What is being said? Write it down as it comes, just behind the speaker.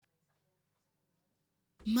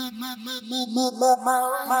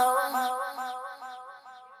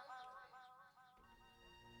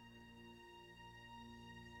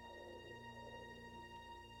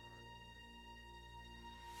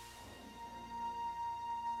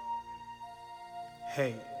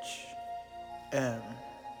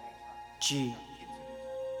HMG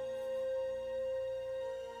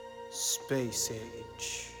Space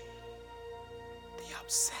Age. The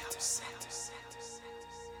Upset.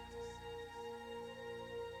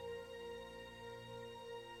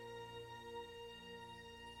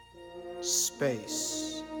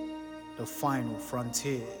 Space, the final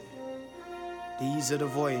frontier. These are the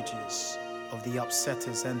voyages of the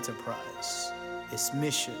Upsetters Enterprise. Its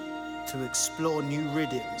mission to explore new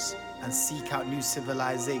rhythms and seek out new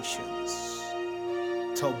civilizations.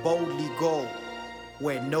 To boldly go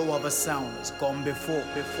where no other sound has gone before.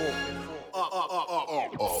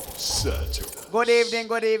 Upsetter. Good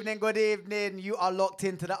evening. You are locked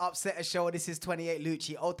into the Upsetter Show. This is 28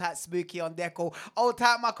 Lucci. Old tight Spooky on Deco. Old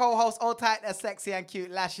tight my co-host. Old tight the sexy and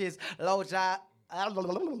cute lashes. Loja.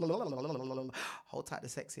 Hold tight the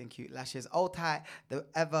sexy and cute lashes. Hold tight the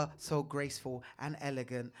ever so graceful and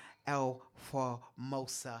elegant El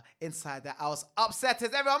Formosa inside the house.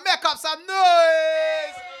 Upsetters, everyone make up some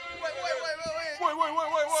noise! Wait.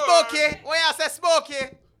 Smokey, what y'all say,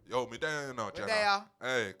 Smokey? Yo, me there now, Jenna.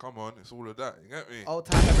 Hey, come on, it's all of that, you get me? Old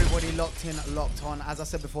time, everybody locked in, locked on. As I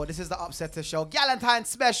said before, this is the Upsetter Show. Galentine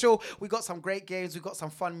special. We got some great games, we got some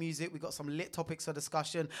fun music, we got some lit topics for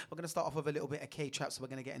discussion. We're going to start off with a little bit of K-Trap, so we're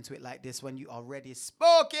going to get into it like this when you are ready.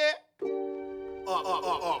 Smokey!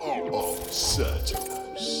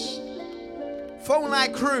 Upsetters. Phone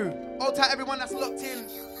line crew. Old time, everyone that's locked in,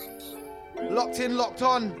 locked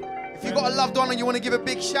on. If you got a loved one and you want to give a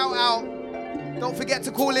big shout out, don't forget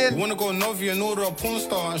to call in. You wanna go Novi and order a porn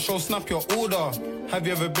star and show snap your order? Have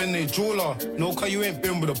you ever been a jeweler? No, cause you ain't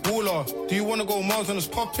been with a baller. Do you wanna go miles when it's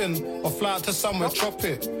popping? Or fly out to somewhere, chop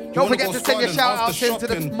it? Don't forget to send your shout outs into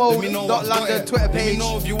the Mode.London Twitter page. Let me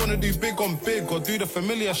know if you wanna do big on big or do the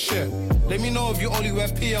familiar shit. Let me know if you only wear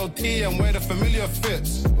PLT and wear the familiar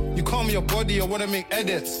fits. You calm your body or wanna make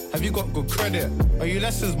edits. Have you got good credit? Are you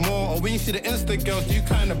less is more? Or when you see the Insta girls, do you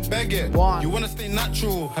kinda beg it? You wanna stay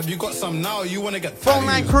natural? Have you got some now? You wanna get phone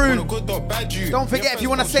line crew. Good or bad you? Don't forget if you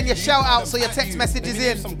wanna send your shout outs or your text messages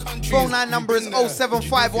in. Phone line number is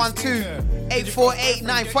 07512 848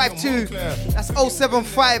 952. That's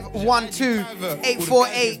 07512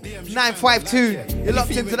 848 952. You're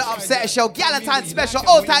locked into the Upsetter Show. Galentine special.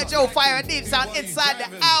 Old tight Joe Fire and Deep Sound inside the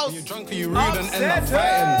house. You drunk, are you rude and end up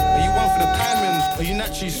fighting? Are you one for the timing? Are you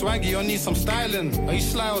naturally swaggy or need some styling? Are you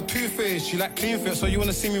sly or two-faced? You like clean fit so you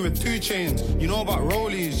wanna see me with 2 chains? You know about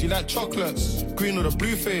rollies, you like chocolates, green or the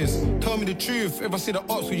blue face. Tell me the truth, if I see the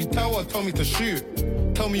ops, will you tell or tell me to shoot?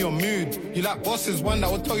 Tell me your mood, you like bosses, one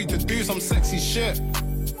that will tell you to do some sexy shit.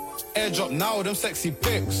 Airdrop now, them sexy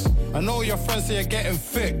pics. I know your friends say you're getting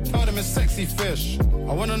thick. Tell them it's sexy fish.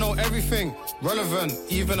 I wanna know everything, relevant,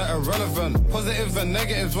 even at irrelevant. Positives and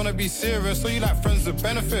negatives, wanna be serious, so you like friends with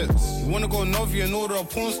benefits. You wanna go Novi and order a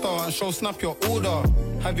porn star and show snap your order.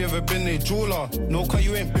 Have you ever been a jeweler? No, cause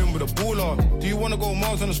you ain't been with a baller. Do you wanna go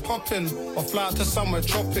miles when it's popping? Or fly out to somewhere,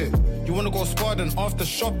 chop it? You wanna go squadding after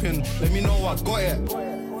shopping? Let me know I got it.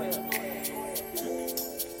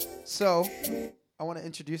 So, I want to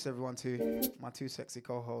introduce everyone to my 2 sexy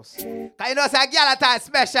co-hosts. Cause you know it's a Galentine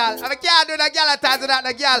special. I can't do the Galentine without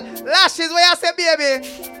the gal. Lashes, where you say, baby?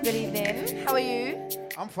 Good evening. How are you?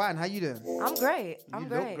 I'm fine. How you doing? I'm great. You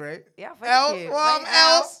look great. Yeah, thank you.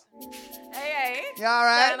 Else? Hey. You all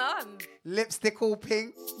right? What's going on? Lipstick all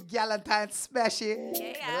pink. Galentine special.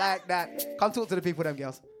 Yeah. I like that. Come talk to the people, them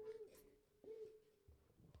girls.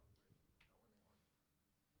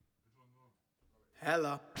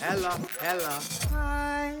 Hello.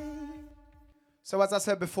 Hi. So as I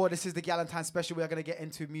said before, this is the Galentine special. We are going to get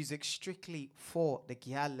into music strictly for the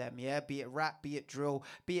Galem, yeah? Be it rap, be it drill,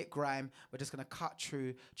 be it grime. We're just going to cut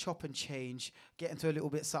through, chop and change, get into a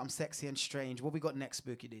little bit something sexy and strange. What we got next,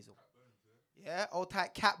 Spooky Diesel? Yeah, old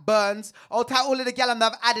tight Cat Burns. Old tight all of the Galem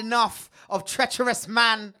that have had enough of treacherous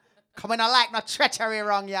man. Come on, I like no treachery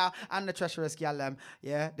wrong, yeah? And the treacherous Galem.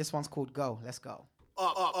 Yeah, this one's called Go. Let's go.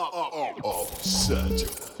 Upsetters.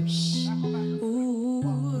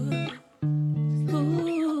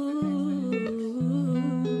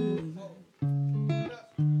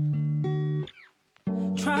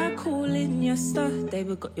 Try calling yesterday,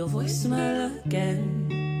 but got your voicemail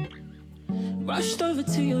again. Rushed over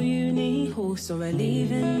to your uni hall, so we're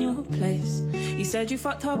leaving your place. You said you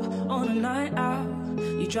fucked up on a night out.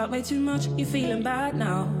 You drank way too much, you're feeling bad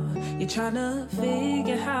now. You're trying to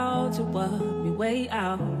figure how to work your way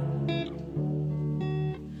out.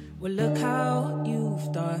 Well, look how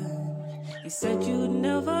you've done. You said you'd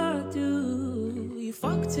never do. You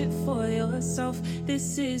fucked it for yourself.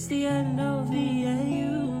 This is the end of me and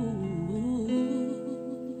you.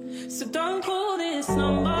 So don't call this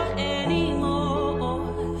number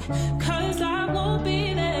anymore, 'cause I won't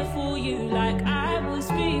be there for you like I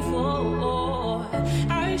was before.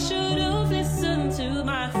 I should have listened to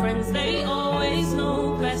my friends, they always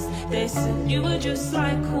know best. They said you were just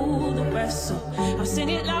like all the rest, so I'll sing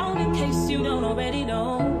it loud in case you don't already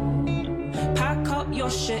know. Pack up your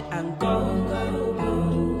shit and go, go, go,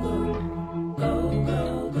 go, go,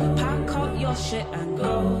 go. Pack up your shit and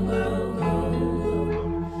go, go, go,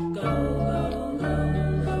 go, go, go.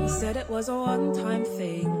 You said it was a one-time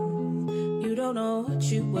thing. You don't know what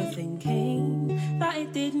you were thinking, that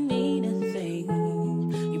it didn't mean a thing.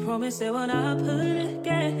 You promised it won't happen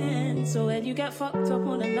again. So when you get fucked up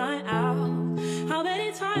on a night out, how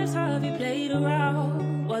many times have you played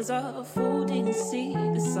around? Was a fool, didn't see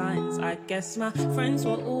the signs. I guess my friends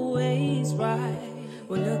were always right.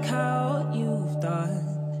 Well, look how you've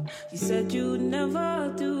done. You said you'd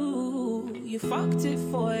never do. You fucked it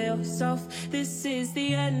for yourself. This is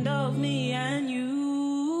the end of me and you.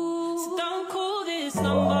 So don't call this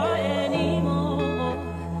number anymore,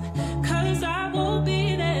 'cause I won't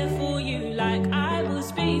be there for you like I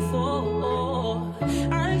was before.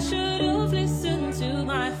 I should have listened to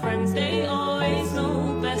my friends, they always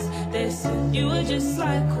know best. They said you were just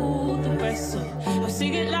like all the rest, so I'll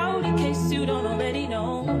sing it loud in case you don't already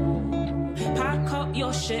know. Pack up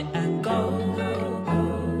your shit and go, go, go,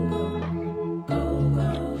 go, go, go.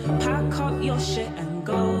 Pack up your shit and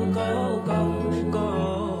go, go, go, go,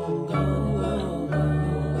 go, go.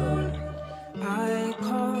 I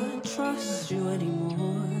can't trust you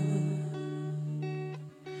anymore.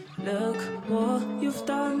 Look what you've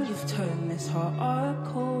done, you've turned this heart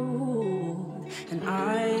cold. And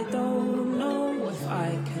I don't know if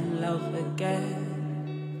I can love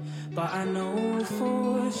again, but I know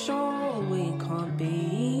for sure we can't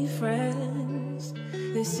be friends.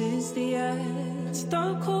 This is the end, so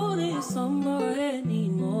don't call this number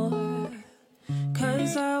anymore,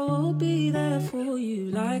 'cause I will be there for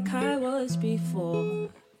you like I was before.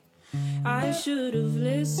 I should have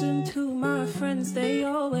listened to my friends, they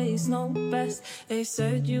always know best. They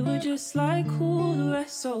said you were just like all the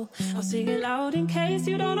rest, so I'll sing it loud in case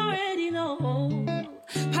you don't already know.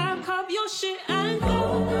 Pack up your shit and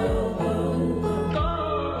go, go, go,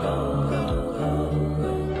 go, go, go,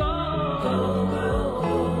 go, go,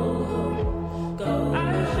 go. I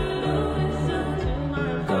should have listened to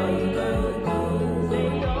my friends,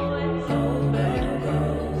 they always know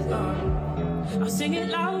best. I'll sing it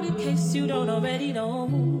loud in case you don't already know.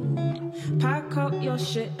 Pack up your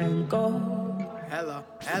shit and go. Hella,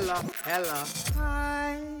 hella, hella.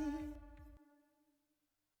 Hi.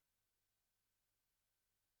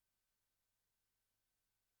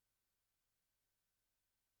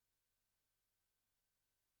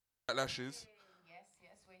 Lashes. Yes,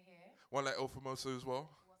 we're here. One like El Famoso as well.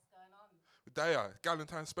 What's going on? Daya,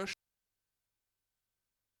 Galentine's special.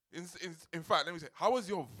 In fact, let me say, how was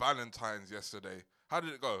your Valentine's yesterday? How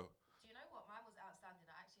did it go? Do you know what? Mine was outstanding.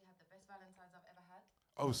 I actually had the best Valentine's I've ever had.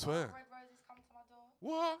 Oh, swear. Red roses come to my door.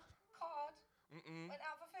 What? Card. Went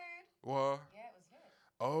out for food. What? Yeah, it was lit.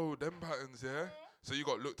 Oh, them patterns, yeah. So you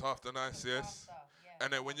got looked after nice, yes. After, yeah.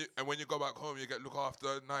 And then when you go back home, you get looked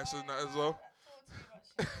after nice and that as well.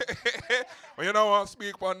 Well, you know what?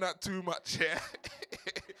 Speak on that too much, yeah.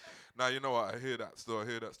 Now you know what? I hear that still.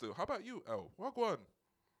 How about you, El? What go on?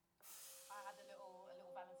 I had a little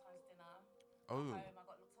Valentine's dinner. Oh. I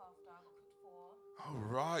got looked after. I got cooked for. All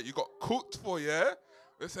right, you got cooked for, yeah.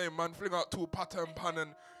 They're saying, man, fling out 2 pattern pan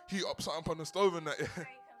and heat up something on the stove and that. Yeah. Steak and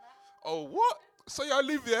that. Oh, what? So y'all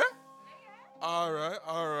live, yeah? All right.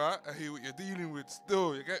 I hear what you're dealing with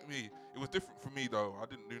still, you get me? It was different for me, though. I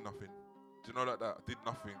didn't do nothing. Do you know like that? I did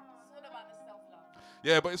nothing. It's all about the self-love.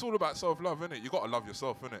 Yeah, but it's all about self-love, innit? You got to love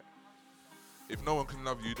yourself, innit? If no one can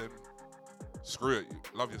love you, then screw it. You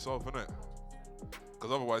love yourself, innit?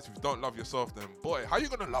 Because otherwise, if you don't love yourself, then, boy, how you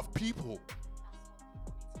going to love people?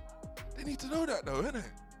 They need to know that, though,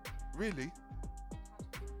 innit? Really?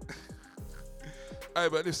 Hey,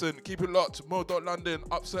 but listen, keep it locked. Mo.London,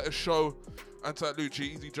 Upsetter Show, Anti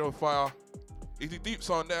Lucci, Easy Joe Fire, Easy Deep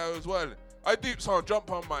Sound there as well. Hey, Deep Sound, jump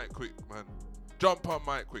on mic quick, man. Jump on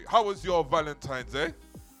mic quick. How was your Valentine's, eh?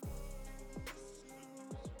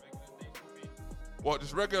 What,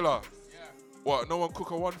 just regular? Yeah. What, no one cook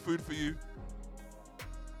a one food for you?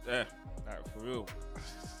 Yeah, like for real.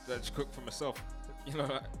 I just cook for myself. You know,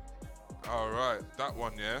 like. All right, that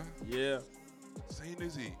one, yeah? Yeah. Saying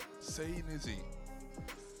Izzy.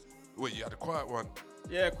 Wait, you had a quiet one.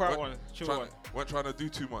 Yeah, quite one. Chill one. Weren't trying to do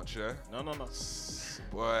too much, yeah? No.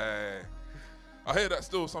 Boy. I hear that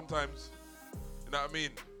still sometimes. You know what I mean?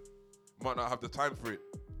 Might not have the time for it.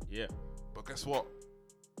 Yeah. But guess what?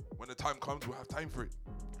 When the time comes, we'll have time for it.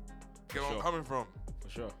 Get where I'm coming from? For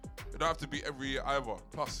sure. It don't have to be every year either.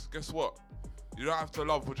 Plus, guess what? You don't have to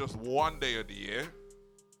love for just one day of the year.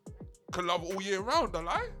 You can love all year round, a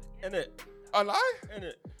lie? Innit? A lie?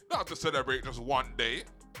 Innit? You don't have to celebrate just one day.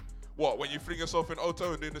 What, when you fling yourself in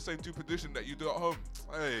auto and doing the same two position that you do at home?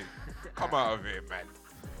 Hey, come out of here, man.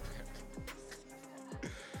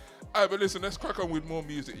 Alright, but listen, let's crack on with more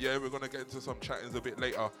music. Yeah, we're going to get into some chattings a bit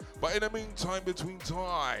later. But in the meantime, between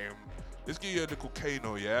time, let's give you a little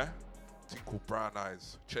Kano, yeah? Thing called Brown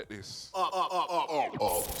Eyes. Check this.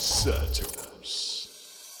 Unsettles.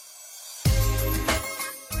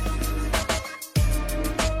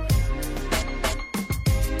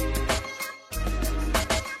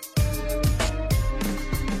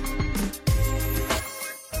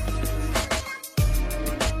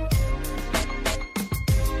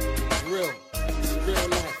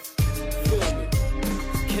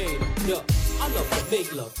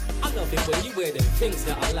 Make love. I love it when you wear them things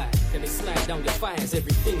that I like, and they slide down your thighs,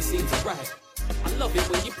 everything seems right. I love it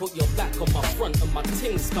when you put your back on my front and my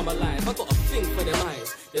things come alive. I got a thing for them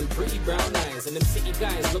eyes, them pretty brown eyes, and them city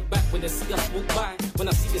guys look back when they see us walk by. When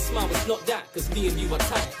I see your smile, it's not that, cause me and you are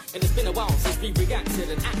tight. And it's been a while since we reacted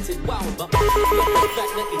and acted wild, but love the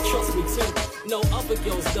fact that they trust me too. No other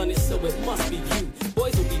girls done it, so it must be you.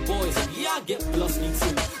 Boys will be boys, and yeah, I get blusty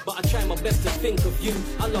too, but I try my best to think of you.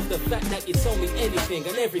 I love the fact that you tell me anything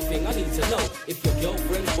and everything I need to know. If your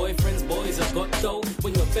girlfriends, boyfriends, boys have got dough,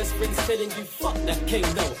 when your best friend's telling you fuck that came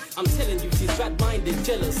no. I'm telling you she's bad-minded,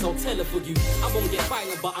 jealous, so tell her for you. I won't get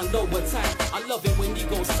violent, but I know what time. I love it when you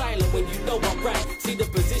go silent, when you know I'm right. See the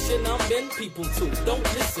position I'm in, people too don't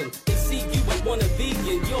listen. They see you and wanna be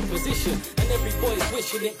in your position, and every boy's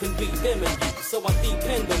wishing it can be them and you. So I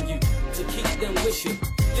depend on you to keep them wishing.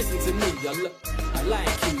 Listen to me, I like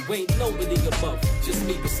you, ain't nobody above, just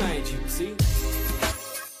me beside you, see?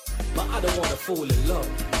 But I don't wanna fall in love.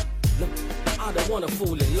 No, I don't wanna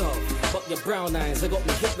fall in love. But your brown eyes, they got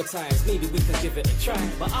me hypnotized. Maybe we can give it a try.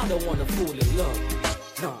 But I don't wanna fall in love.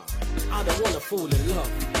 Nah, I don't wanna fall in love.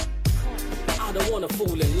 I don't wanna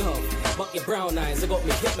fall in love. But your brown eyes, they got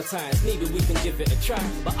me hypnotized. Maybe we can give it a try.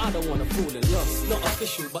 But I don't wanna fall in love. It's not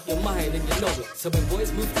official, but you're mine and you know it. So when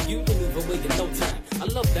boys move to you, they move away in no time. I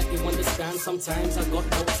love that you understand. Sometimes I got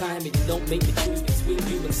no time, and you don't make me choose between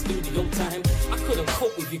you and studio time. I couldn't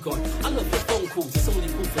cope with you gone. I love your phone calls. It's only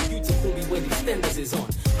cool for you to call me when EastEnders is on.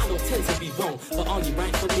 I don't tend to be wrong, but are you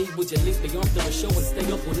right for me? Would you link me after the show and stay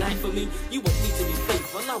up all night for me? You want me to be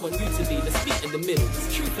faithful, I want you to be. Let's meet in the middle.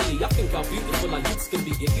 Truthfully, I think how beautiful our youths can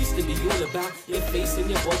be. It used to be all about your face and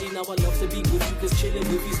your body. Now I love to be with you, cause chilling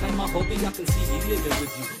with you's like my hobby. I can see me living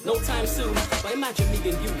with you, no time soon. But imagine me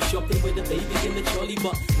and you shopping with the baby in the trolley.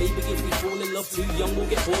 But maybe if we fall in love too young, we'll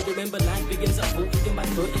get bored. Remember, life begins at 40, and by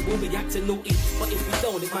 30 we'll be acting naughty. But if we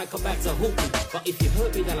don't, it might come back to haunt me. But if you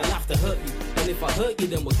hurt me, then I'll have to hurt you. And if I hurt you,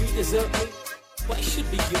 then will you desert me? But it should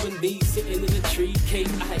be you and me sitting in a tree,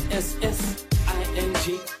 Kissing.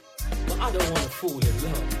 But I don't wanna fall in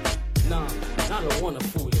love. Nah, I don't wanna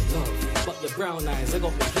fall in love. But your brown eyes, they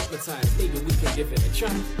got me hypnotized. Maybe we can give it a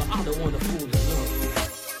try. But I don't wanna fall in love.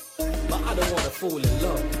 But I don't wanna fall in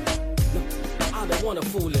love. No, I don't wanna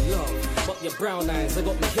fall in love. But your brown eyes, they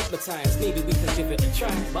got me hypnotized. Maybe we can give it a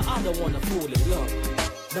try. But I don't wanna fall in love.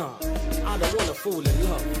 Nah, I don't wanna fall in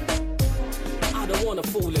love. I don't wanna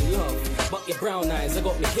fall in love. But your brown eyes, they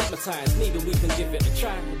got me hypnotized. Maybe we can give it a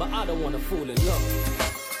try. But I don't wanna fall in love.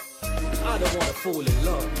 I don't wanna fall in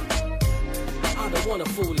love. I don't wanna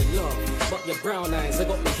fall in love. But your brown eyes, they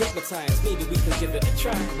got me hypnotized. Maybe we can give it a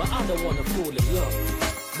try. But I don't wanna fall in love.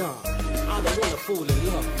 Nah, I don't wanna fall in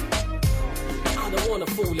love. I don't wanna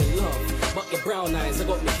fall in love. But your brown eyes, they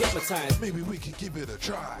got me hypnotized. Maybe we can give it a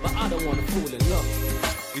try. But I don't wanna fall in love.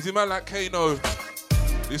 Easy man like Kano.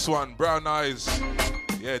 This one, Brown Eyes.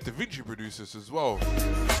 Yeah, Da Vinci producers as well.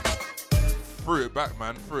 Threw it back,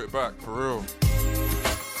 man. Threw it back, for real.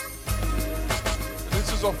 And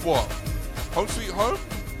this is off what? Home Sweet Home?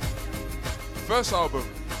 First album.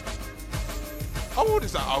 How old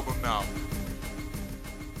is that album now?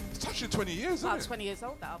 It's touching 20 years, isn't About it? 20 years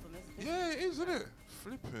old, that album is. Yeah, it is, isn't it?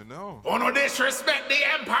 Flipping hell. Oh, no disrespect the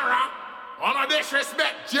Emperor. Oh, no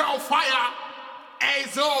disrespect Joe Fire.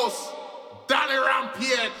 Jesus. Danny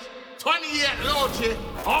Rampage. 28 Logi.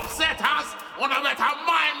 Upsetters. On a better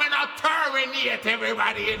mind, man, I terminate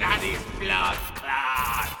everybody in this blood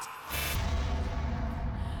clot.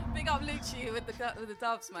 Big up Lucci with the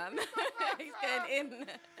dubs, man. He's getting in.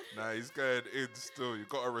 Nah, he's going in still. You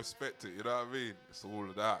gotta respect it, you know what I mean? It's all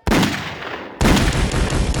of that.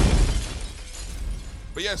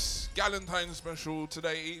 But yes, Galentine's special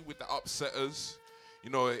today with the upsetters.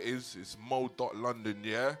 You know it is. It's Mo.London,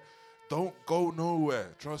 yeah? Don't go nowhere.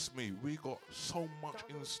 Trust me, we got so much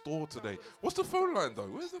in store today. What's the phone line though?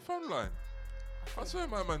 Where's the phone line? I swear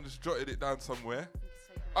my man just jotted it down somewhere.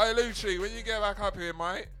 Hey Lucci, when you get back up here,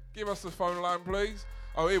 mate, give us the phone line, please.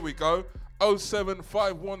 Oh, here we go.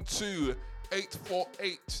 07512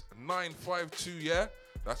 848 952, yeah?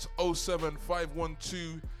 That's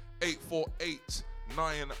 07512 848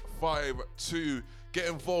 952. Get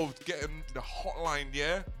involved, get in the hotline,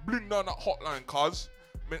 yeah? Bling down that hotline, cuz.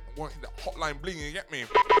 Wanting that hotline bling, you get me?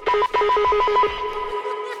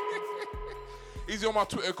 Easy on my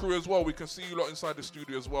Twitter crew as well. We can see you lot inside the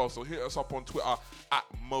studio as well. So hit us up on Twitter at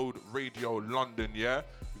Mode Radio London, yeah?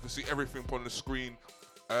 You can see everything on the screen.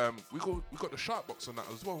 We got the shout box on that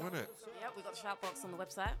as well, innit? Yeah, we got the shout box on the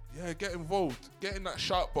website. Yeah, get involved. Get in that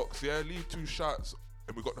shout box, yeah? Leave 2 shouts.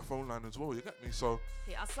 And we got the phone line as well, you get me? So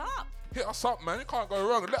Hit us up. hit us up, man. It can't go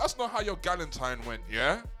wrong. Let us know how your Galentine went,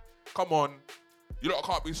 yeah? Come on. You lot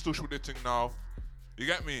can't be stush with the thing now. You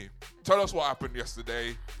get me? Tell us what happened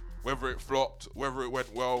yesterday. Whether it flopped, whether it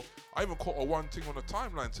went well. I even caught one thing on the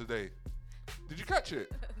timeline today. Did you catch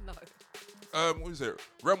it? No. What is it?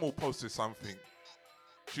 Remel posted something.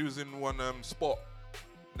 She was in one spot,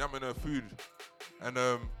 namming her food. And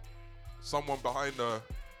someone behind her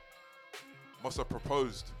must have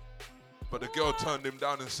proposed. But the girl turned him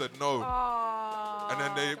down and said no. Oh, And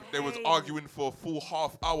then they was arguing for a full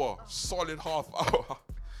half hour, solid half hour.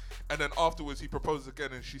 And then afterwards he proposed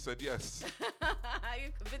again and she said yes.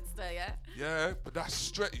 You convinced her, yeah? Yeah, but that's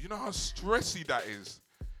stress. You know how stressy that is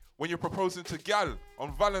when you're proposing to gal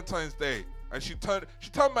on Valentine's Day, and she turned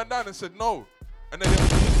man down and said no, and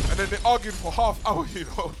then they argued for half hour. You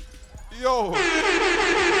know, yo.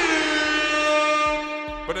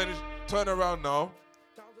 But then turn around now.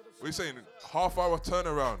 What are you saying? Half hour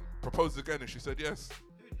turnaround. Proposed again, and she said yes.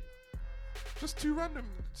 Just 2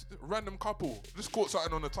 random couple. Just caught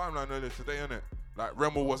something on the timeline earlier today, innit? Like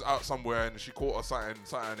Remel was out somewhere and she caught her something,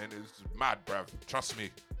 and it was mad, bruv. Trust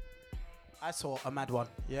me. I saw a mad one,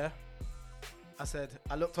 yeah?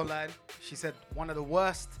 I looked online. She said one of the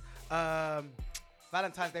worst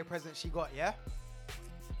Valentine's Day presents she got, yeah?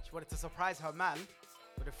 She wanted to surprise her man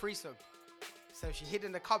with a threesome. So she hid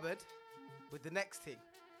in the cupboard with the next thing,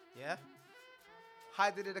 yeah?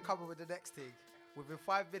 Hiding in the cupboard with the next thing. Within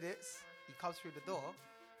 5 minutes, he comes through the door,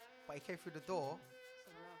 but he came through the door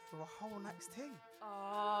with a whole next thing. Oh.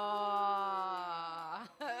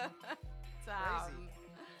 Damn. Crazy.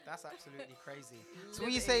 That's absolutely crazy. So what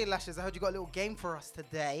are you saying, Lashes? I heard you got a little game for us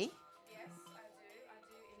today. Yes,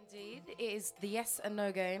 I do indeed. It is the yes and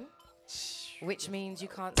no game, which means you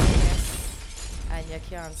can't say yes and you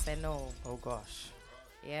can't say no. Oh gosh.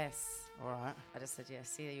 Yes. All right. I just said yes.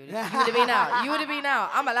 See, you would have been out. You would have been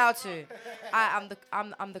out. I'm allowed to. I'm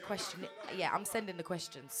the question. Yeah, I'm sending the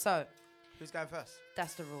questions. So Who's going first?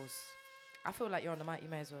 that's the rules. I feel like you're on the mic. You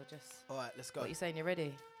may as well just. All right, let's go. What you saying? You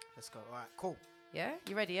ready? Let's go. All right, cool. Yeah.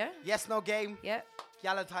 You ready? Yeah. Yes, no game. Yeah.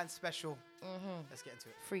 Valentine's special. Mhm. Let's get into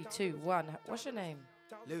it. 3, 2, 1. What's your name?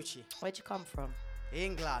 Lucci. Where'd you come from?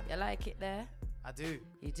 England. You like it there? I do.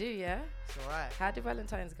 You do, yeah. It's all right. How did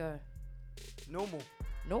Valentine's go? Normal.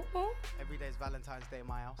 Normal. Every day's Valentine's Day in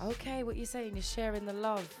my house. Okay, what you saying? You're sharing the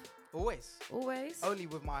love. Always. Always. Only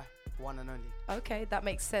with my one and only. Okay, that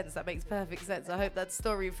makes sense. That makes perfect sense. I hope that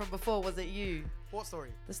story from before wasn't you. What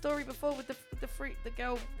story? The story before with the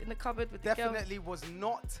girl in the cupboard with the girl. Definitely was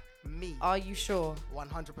not me. Are you sure?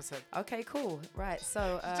 100%. Okay, cool. Right,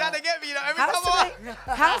 so. Trying to get me, you know, every time.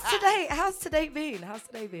 How's today been? How's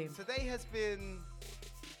today been? Today has been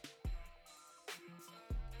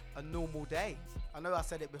a normal day. I know I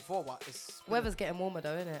said it before, but it's Weather's getting warmer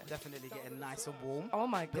though, isn't it? definitely getting nice and warm. Oh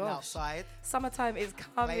my Been gosh. outside, Summertime is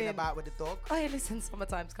coming. playing about with the dog. Oh, hey, listen,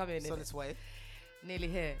 summertime's coming. So this way. Nearly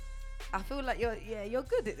here. I feel like you're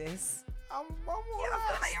good at this. I'm I feel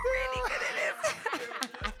like you're really good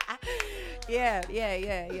at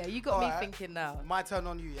this. yeah. You got me Alright. thinking now. My turn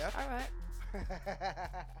on you, yeah? All right.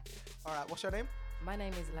 All right, what's your name? My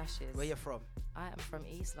name is Lashes. Where you from? I am from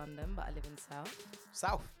East London, but I live in South.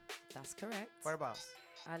 South. That's correct. Whereabouts?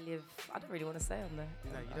 I don't really want to say on the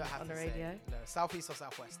No, you don't have on to the say. radio. No, southeast or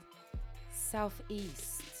southwest?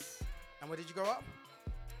 Southeast. And where did you grow up?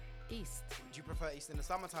 East. Do you prefer east in the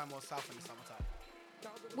summertime or south in the summertime?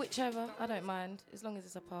 Whichever. I don't mind, as long as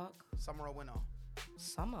it's a park. Summer or winter?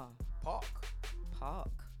 Summer. Park.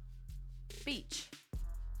 Park. Beach.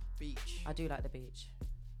 Beach. I do like the beach.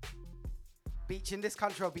 Beach in this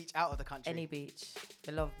country or beach out of the country? Any beach.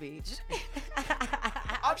 I love beach.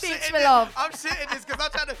 I'm Beach sitting for this- love. I'm sitting this because I'm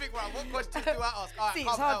trying to think, right, what questions do I ask? All right, See,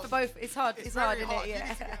 come, it's hard Els. for both. It's hard. It's hard, very isn't hard. it? You Yeah.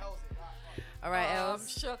 need to get Els in. Right. All right, I'm Els.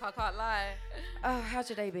 shook, I can't lie. Oh, how's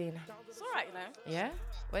your day been? It's alright, you know. Yeah?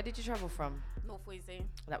 Where did you travel from? North Wheezy.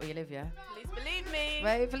 That where you live, yeah? Please believe me.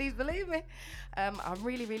 Right, please believe me. I'm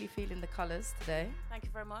really, really feeling the colours today. Thank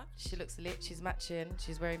you very much. She looks lit. She's matching.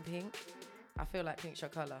 She's wearing pink. I feel like pink's your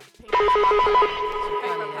colour. Pink is my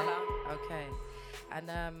favourite Yeah. colour. Okay.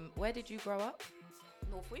 And where did you grow up?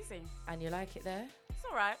 North Wheezy. And you like it there? It's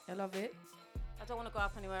alright. I love it. I don't want to go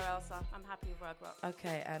up anywhere else. I'm happy with where I grew up.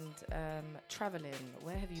 Okay, and traveling,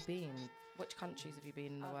 where have you been? Which countries have you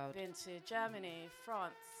been in the I've world? been to Germany,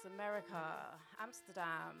 France, America,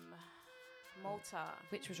 Amsterdam, Malta.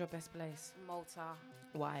 Which was your best place? Malta.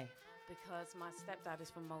 Why? Because my stepdad is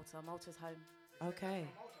from Malta. Malta's home. Okay.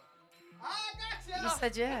 I got You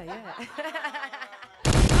said yeah, yeah.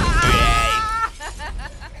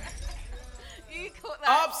 You caught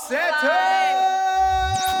that.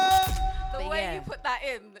 The But way yeah. you put that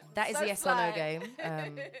in. That is so the yes or no sly. game.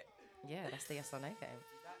 Yeah, that's the yes or no game.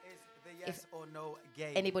 That is the yes or no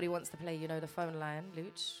game. Anybody wants to play, you know the phone line,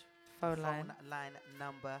 Luch. Phone line. Phone line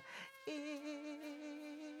number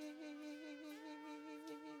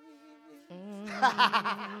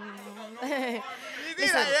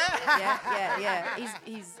Listen, yeah.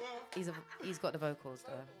 He's got the vocals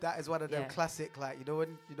though. That is one of them Yeah. classic, like, you know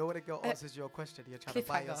when a girl answers your question, you're trying to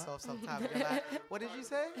buy Cliffhanger. yourself some time. You're like, what did you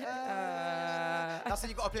say? That's when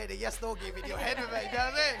you got to play the yes no game in your head, with it, you know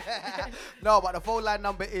what I mean? No, but the phone line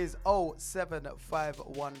number is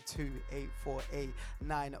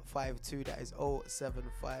 07512848952. That is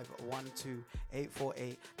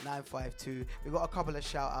 07512848952. We got a couple of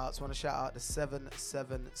shout outs. Want to shout out the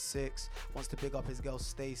 776. Wants to big up his girl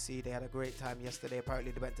Stacy. They had a great time yesterday.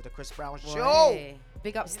 Apparently they went to the Chris Brown show. Boy.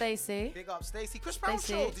 Big up Stacey. Big up Stacey. Chris Brown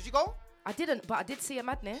Stacey. show. Did you go? I didn't, but I did see a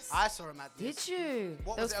madness. I saw him at this. Did you?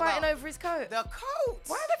 What They was was it fighting about? over his coat. The coat.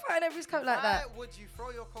 Why are they fighting over his coat like that? Why would you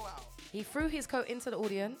throw your coat out? He threw his coat into the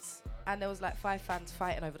audience, and there was like 5 fans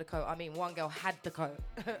fighting over the coat. I mean, one girl had the coat.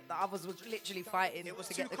 The others was literally fighting It was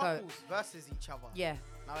to two get the coat. couples versus each other. Yeah.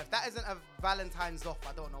 Now, if that isn't a Valentine's off,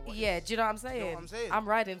 I don't know what Yeah, is. do you know what I'm saying? know what I'm saying? I'm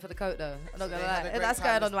riding for the coat though. I'm not They gonna had a lie. great That's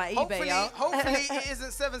time. going on my Hopefully, eBay, yo. hopefully it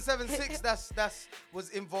isn't 776 that's was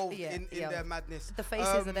involved Yeah, in yeah. their madness. The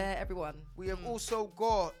faces are there, everyone. We have also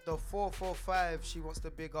got the 445. She wants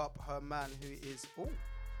to big up her man who is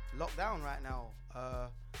locked down right now.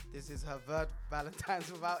 This is her third Valentine's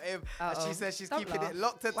without him. And she Uh-oh. says she's Don't keeping laugh. it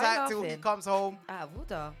locked and Why you tight till he laughing? comes home. Ah,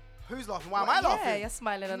 Wuda. Who's laughing? Why am Well, I laughing? Yeah, you're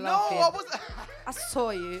smiling and no, laughing. I wasn't. I saw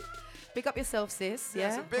you. Big up yourself, sis. Yeah,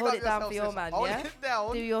 Yeah. so big Hold up it down yourself, for your sis. man. Hold Yeah. it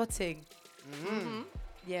down. Do your thing.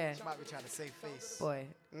 Yeah. She might be trying to save face. Boy.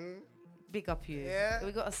 Big up you. Yeah.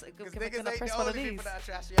 We got Because can niggas I ain't press the one of only these? people that are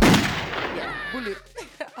trash. Yeah. Bullet.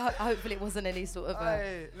 Hopefully it wasn't any sort of.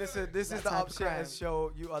 Hey, listen, this that is the type of crime. Upshatters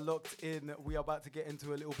show. You are locked in. We are about to get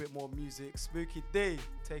into a little bit more music. Spooky Day,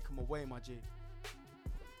 take them away, my G.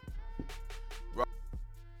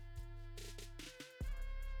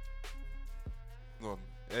 On.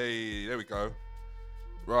 Hey, there we go.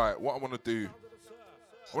 Right, what I want to do,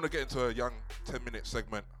 I want to get into a young 10-minute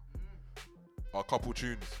segment, a couple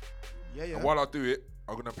tunes. Yeah, yeah. And while I do it,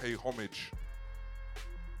 I'm going to pay homage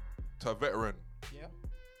to a veteran. Yeah.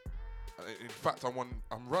 In fact, I'm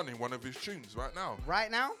running one of his tunes right now.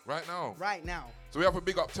 Right now? Right now. Right now. So we have a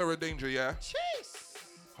big up Terror Danger, yeah? Jeez.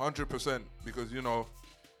 100%, because, you know,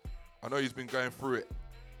 I know he's been going through it.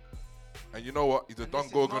 And you know what? He's a And Don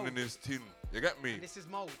this is Gorgon mode. in his team. You get me? And this is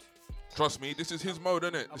mode. Trust me, this is his mode,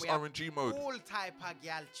 innit? And This we have RNG mode. all type of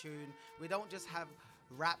gal tune. We don't just have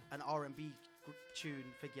rap and R&B tune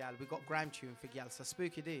for gal. We got grime tune for gal. So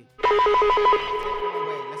Spooky D. Take them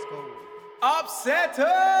away. Let's go.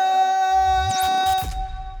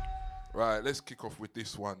 Right, let's kick off with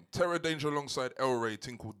this one. Terror Danger alongside El Ray,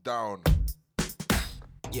 Tinkle Down.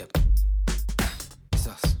 Yep. It's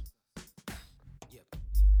us.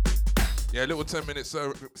 Yeah, little 10-minute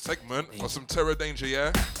segment for some Terror Danger,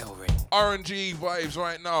 yeah? El Ray. RNG vibes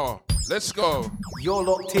right now. Let's go. You're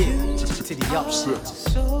locked in to the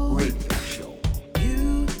Upset Radio Show.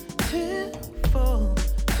 Beautiful,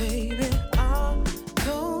 baby. I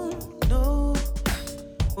don't know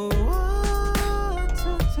what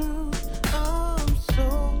to do. I'm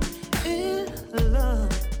so in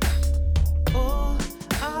love. All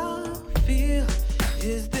I feel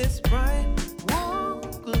is this bright warm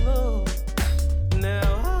glow. Now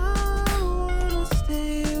I wanna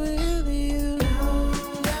stay with you. Down,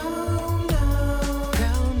 down, down,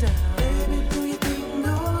 down, down. Baby, do you think,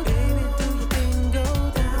 oh, baby,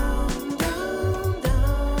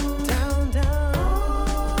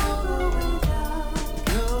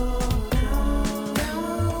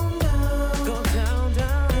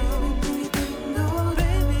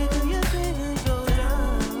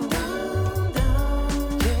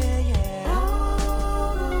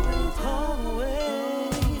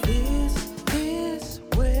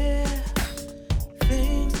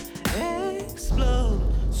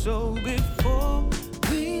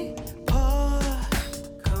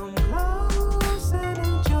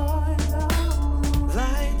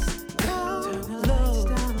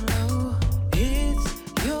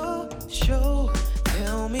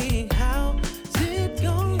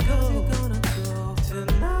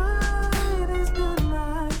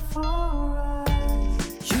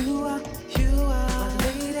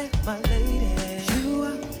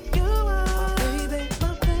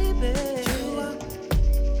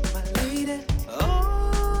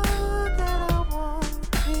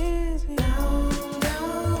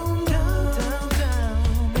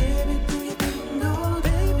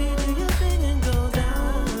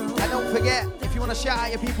 Yeah, if you want to shout out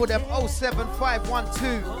your people, them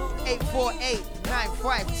 07512 848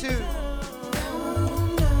 952.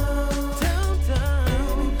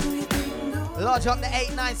 Lodge up the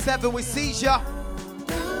 897 with Seizure.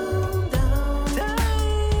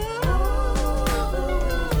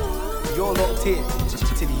 You're locked in to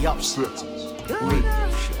the Upset Radio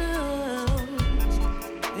Show.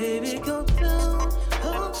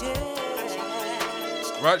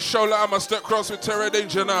 Right, shoulder, I'm a step cross with Terror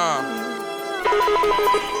Danger now.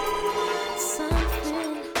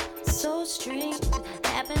 Something so strange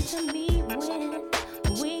happened to me when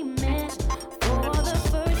we met for the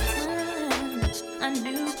first time. I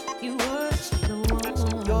knew you were the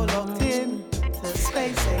one. You're locked in to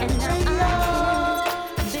space. And now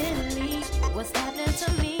I can't believe what's happening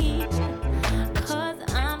to me. 'Cause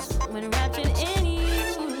I'm so enraptured in you.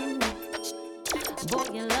 Boy,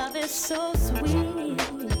 your love is so sweet.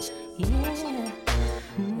 Yeah,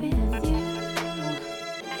 with you.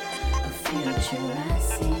 A future I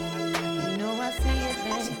see. You know I see it,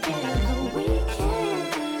 baby. Together we can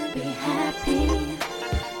be happy,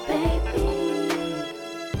 baby.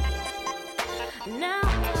 Now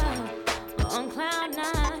on cloud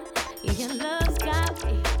nine, your love's got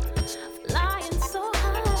me flying so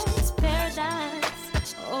high. It's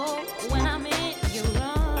paradise. Oh, when I'm in your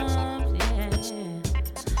arms, yeah.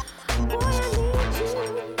 Boy, I need you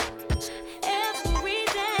every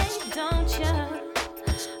day, don't you?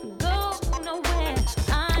 Go nowhere,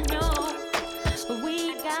 I know we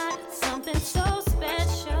got something so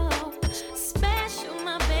special, special,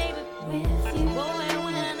 my baby, with you. Boy,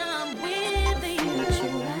 when I'm with you,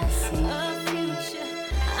 a future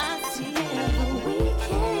I see. Together we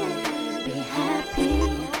can be happy,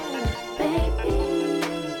 baby.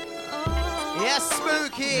 Oh, Yes,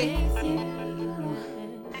 Spooky. with you,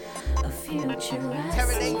 a future I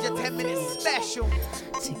Terror see. Danger 10 minutes special.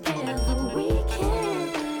 Together we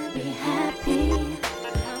can be happy,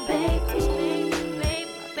 baby,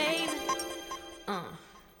 baby, baby.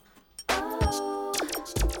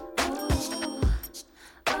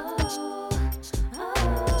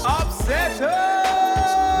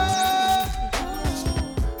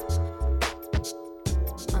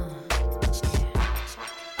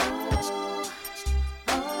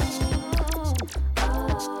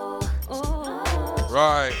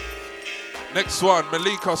 Right. Next one,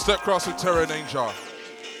 Malika, step cross with Terror Danger. I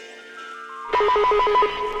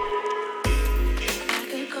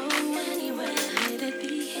could go anywhere, let it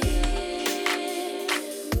be here.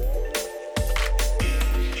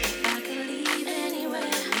 If I could leave anywhere,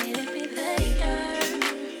 let it be there.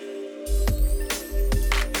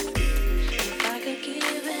 If I could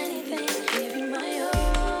give anything, give you my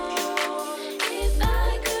all. If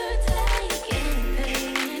I could take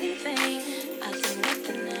anything, I'd say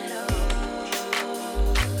nothing at all.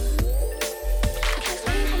 I can't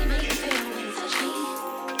explain how you make me feel when you touch me.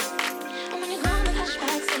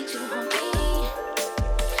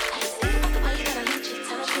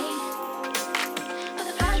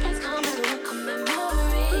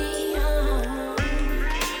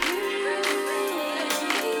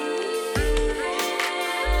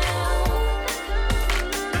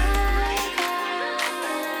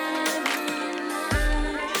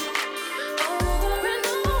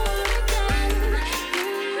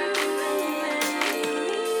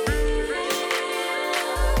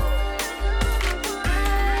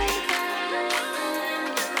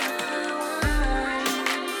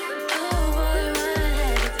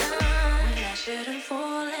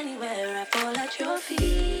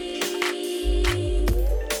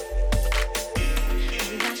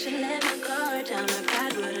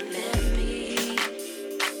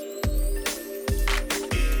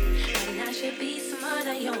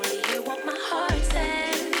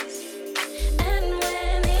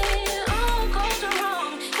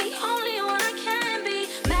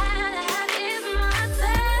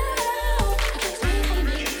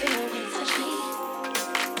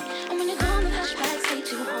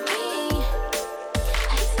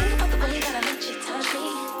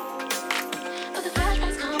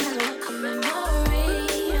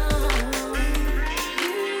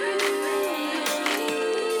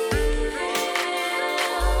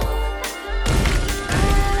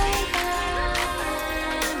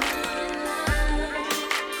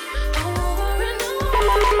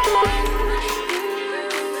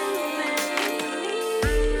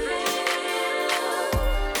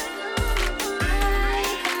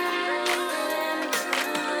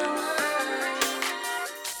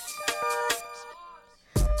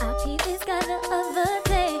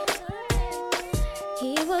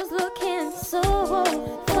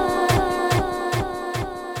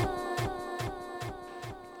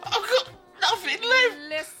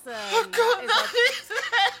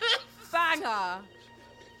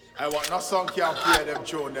 song can't play them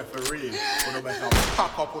tune there for real. You know better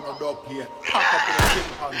pack up on a dog plate, pack up on a tin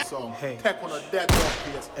pan song, take on a dead dog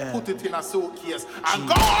plate, put it in a suitcase, and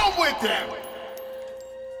go on with them.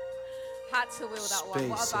 Had to wheel that one.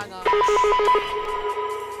 What a banger.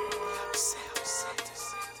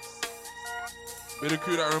 Be the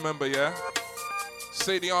crew that remember, yeah?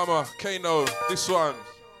 Sadie Armour, Kano, this one.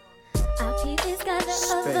 I peeped this guy the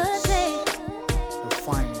other day. The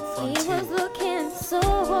final He frontier. was looking so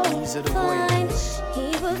These are the fine. voyages. He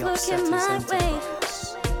was The looking Upsetters my way.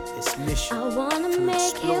 Enterprise. Its mission I wanna to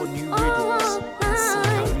make explore him new all rhythms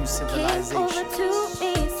and seek out new mine. Came over civilizations. to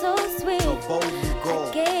me so sweet. To boldly go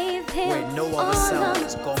I gave him where no other all sound of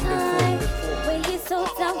has gone time. before. Where he's so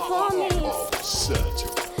down for me.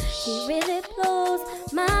 He really blows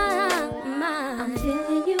my mind. I'm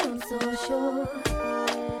feeling you, I'm so sure.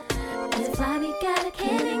 This vibe we got, I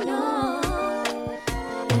can't ignore.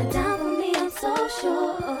 You're down for me, I'm so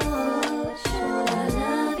sure. I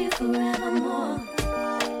love you forevermore.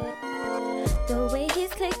 The way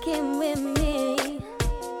he's clicking with me,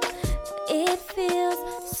 it feels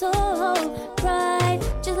so right.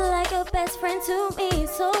 Just like a best friend to me,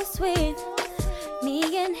 so sweet. Me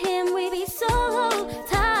and him, we be so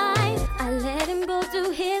tight. I let him go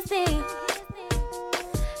do his thing.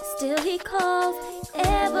 Still he calls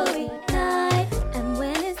every night. And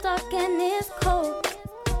when it's dark and it's cold,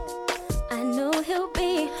 I know he'll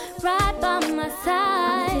be right by my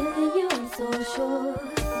side. I'm feeling you, I'm so sure.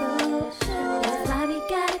 That's why we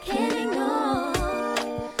gotta can't ignore.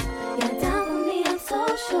 You're down for me, I'm so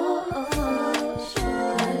sure.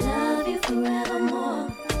 I love you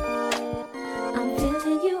forevermore. I'm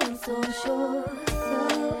feeling you, I'm so sure.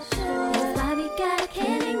 That's why we gotta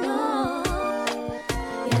can't ignore.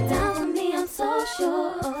 You're down for me, I'm so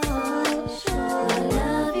sure. I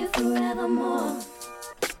love you forevermore.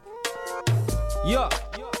 Yo,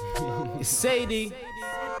 it's Sadie,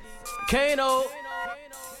 Kano,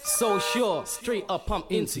 so sure, straight up I'm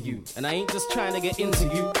into you. And I ain't just trying to get into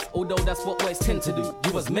you, although that's what boys tend to do.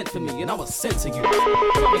 You was meant for me and I was sent to you.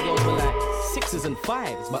 Other girls were like 6s and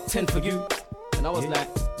 5s, but 10 for you. And I was like,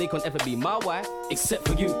 they couldn't ever be my wife, except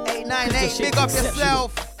for you. 898, big up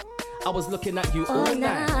yourself. I was looking at you all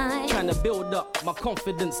night, trying to build up my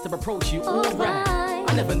confidence to approach you all right.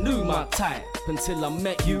 I never knew my type until I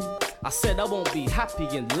met you. I said I won't be happy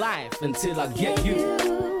in life until I get you.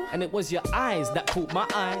 And it was your eyes that caught my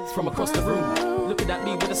eyes from across the room, looking at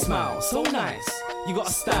me with a smile, so nice. You got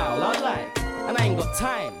a style I like, and I ain't got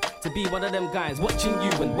time to be one of them guys watching you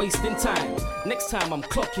and wasting time. Next time I'm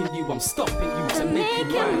clocking you, I'm stopping you to make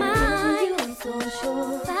you mine. You, I'm so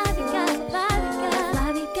sure. Vibe we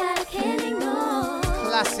got, can't ignore.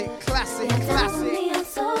 Classic, classic, You're down for classic. me, I'm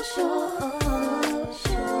so sure.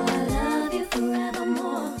 I love you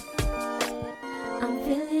forevermore. I'm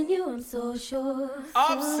feeling you, I'm so sure.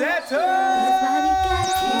 Upsetters. Vibe we got,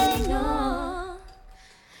 can't ignore.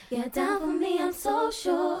 You're down for me, I'm so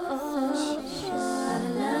sure. I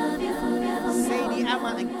love you forevermore. Sadie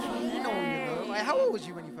Armour and Kano, you know. Like, how old was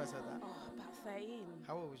you when you first heard that? Oh, about 13.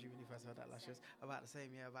 How old was you when you first heard that, Lashes? About the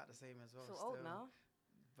same, yeah, about the same as well. So old still. now.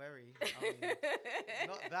 Very. I mean,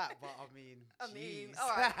 not that, but I mean, jeez. all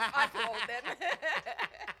right, I feel old then.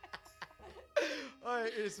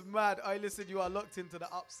 Alright, it's mad. I listen, you are locked into the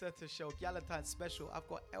Upsetter Show, Galentine's special. I've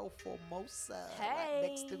got El Formosa right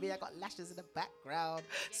next to me. I got Lashes in the background.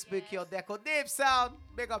 Spooky on Deco. Deep sound.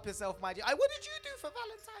 Big up yourself, my G. What did you do for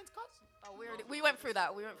Valentine's, cuz? Oh, we went through that.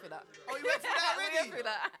 Oh, you went through that already? We went through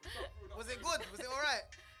that. Was it good? Was it alright?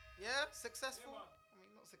 Yeah? Successful? I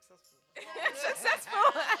mean, not successful. Successful.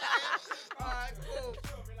 Alright, cool.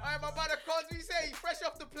 Alright, my brother Cosby say he fresh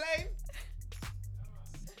off the plane.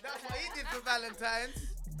 That's what he did for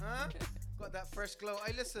Valentine's. Huh? Got that fresh glow.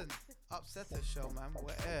 Hey, listen, Upsetter Show, man.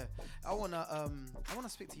 We're here. I wanna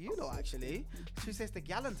speak to you though, actually. She says the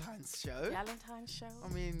Galentine's Show. Galentine's Show. I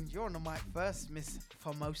mean, you're on the mic first, Miss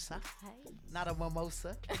Formosa. Hey. Not a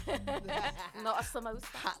mimosa. Not a samosa.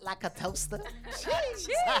 Hot like a toaster. Jeez.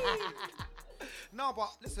 No,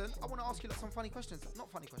 but listen, I want to ask you like, some funny questions.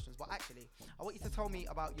 Not funny questions, but actually, I want you to tell me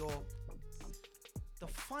about the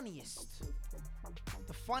funniest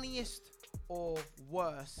or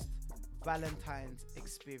worst Valentine's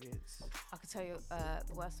experience. I could tell you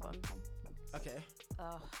the worst one. Okay.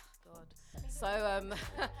 Oh, God. So,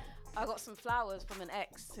 I got some flowers from an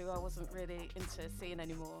ex who I wasn't really into seeing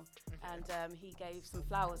anymore. And he gave some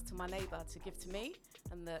flowers to my neighbour to give to me.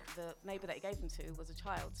 And the neighbour that he gave them to was a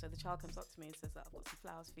child. So the child comes up to me and says that I've got some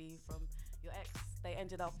flowers for you from your ex. They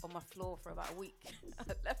ended up on my floor for about a week. I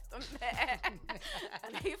left them there.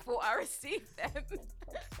 And he thought I received them.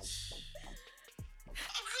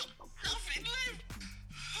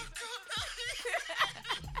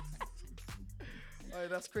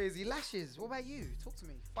 That's crazy. Lashes, what about you? Talk to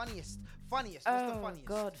me. Funniest. What's the funniest?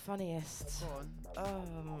 God, funniest. Go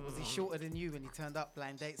on. Was he shorter than you when he turned up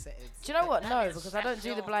blind date settings? Do you know what? No, because I don't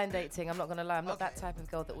do the blind date thing. I'm not gonna lie. I'm not that type of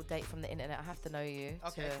girl that will date from the internet. I have to know you.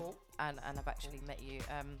 Okay, cool. And I've actually met you.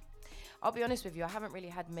 I'll be honest with you. I haven't really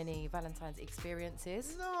had many Valentine's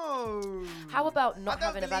experiences. No. How about not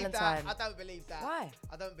having a believe Valentine? I don't believe that. Why?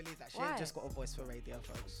 I don't believe that. She Why? ain't just got a voice for radio,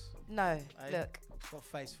 folks. No. Aye? Look. She's got a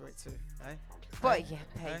face for it too. Eh? But yeah,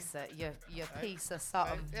 you piece of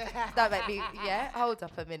something. Don't make me. Yeah. Hold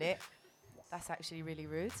up a minute. That's actually really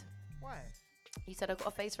rude. Why? You said I got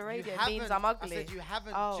a face for radio. You It means I'm ugly. I said you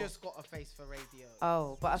haven't just got a face for radio.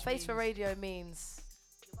 Oh, but a face for radio means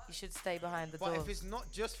you should stay behind the door. But if it's not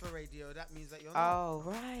just for radio, that means that you're not. Oh,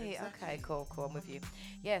 right. Exactly. Okay, cool. I'm with you.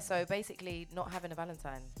 Yeah, so basically not having a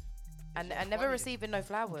Valentine. And never receiving no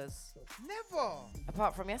flowers. Never.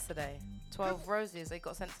 Apart from yesterday. 12 roses they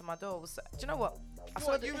got sent to my door. Do you know what?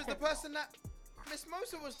 You was the person that Miss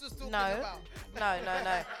Mosa was just talking No. about.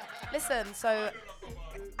 No. Listen, so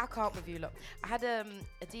I can't with you, look. I had a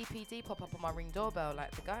DPD pop up on my Ring doorbell.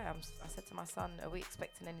 Like the guy, I said to my son, are we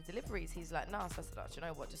expecting any deliveries? He's like, nah. So I said, oh, do you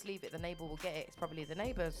know what? Just leave it. The neighbour will get it. It's probably the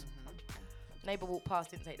neighbours. Neighbour walked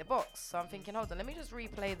past, didn't take the box. So I'm thinking, hold on, let me just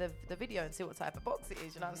replay the video and see what type of box it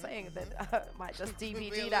is. You know what I'm saying? Then I might just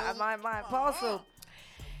DVD that at my parcel.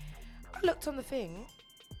 I looked on the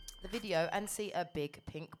video, and see a big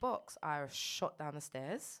pink box. I shot down the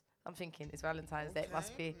stairs. I'm thinking it's Valentine's Day. It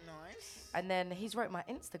must be. Nice. And then he's wrote my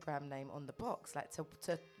Instagram name on the box, like to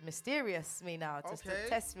mysterious me now, just to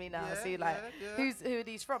test me now, see like who are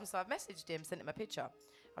these from. So I've messaged him, sent him a picture.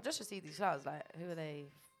 I've just received these flowers. Like, who are they?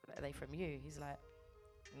 Are they from you? He's like,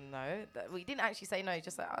 no. We didn't actually say no. He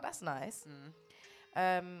just like, oh, that's nice.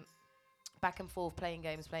 Back and forth, playing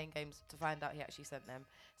games to find out he actually sent them.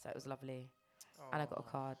 So it was lovely. And I got a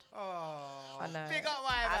card. Oh, I know. Big up,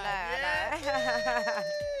 my I know.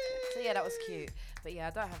 So yeah, that was cute. But yeah, I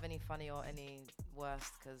don't have any funny or any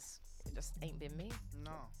worst because it just ain't been me.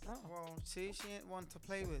 No. Oh. Well, see, she ain't one to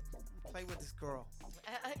play with. Play with this girl.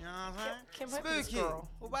 You know what I'm Kim saying? Hope is Spooky. girl.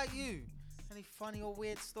 What about you? Any funny or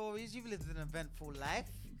weird stories? You've lived an eventful life.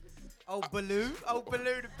 Oh, Baloo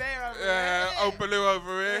the bear over Yeah, here. old Baloo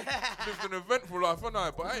over here. Lived an eventful life, haven't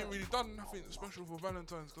I? But I ain't really done nothing special for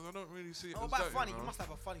Valentine's because I don't really see it What as about that, funny? you You know? must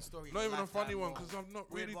have a funny story. in Not your even a lifetime funny one or because I've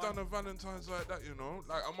not weird really one. done a Valentine's like that, you know?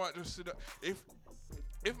 Like, I might just sit there.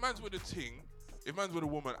 If man's with a ting, if man's with a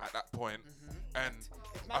woman at that point, and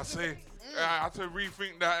I say, I have to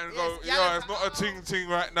rethink that and go, yeah, it's not a ting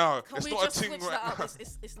right now. Can It's we not a just ting switch right that now. up?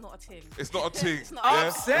 It's not a ting. It's not a ting. It's not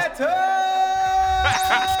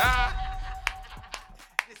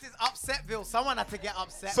This is Upsetville. Someone had to get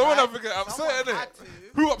upset. Someone right? have to get upset, Someone innit? had to.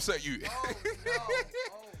 Who upset you? Oh,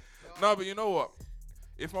 no. No, but you know what?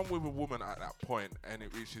 If I'm with a woman at that point and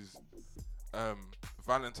it reaches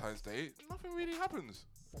Valentine's Day, nothing really happens.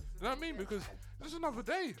 You know what I mean? Because it's another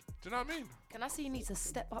day. Do you know what I mean? Can I say you need to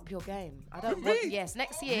step up your game? I don't Me? want. Yes,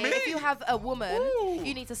 next year, Me? if you have a woman, Ooh.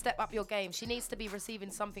 you need to step up your game. She needs to be receiving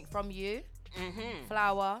something from you. Mm-hmm.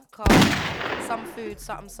 Flower, card, some food,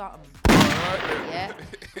 something. Alright then. Yeah,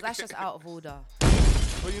 because that's just out of order.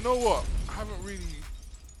 But you know what? I haven't really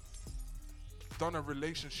done a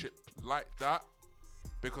relationship like that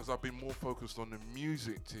because I've been more focused on the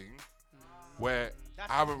music thing where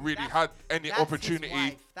I haven't really had any That's opportunity.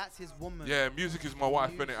 His wife. That's his woman. Yeah, music is my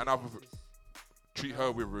wife, innit? And I've treat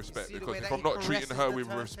her with respect see the because way if that I'm he not treating caresses her the with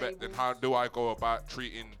respect, then turntables? how do I go about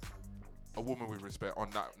treating a woman with respect on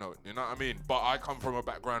that note? You know what I mean? But I come from a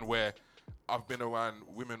background where I've been around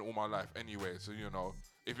women all my life anyway, so you know,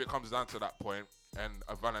 if it comes down to that point and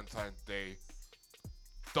a Valentine's Day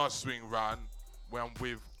does swing round when I'm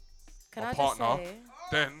with Can my I just partner, say?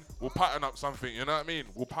 then we'll pattern up something, you know what I mean?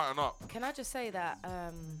 We'll pattern up. Can I just say that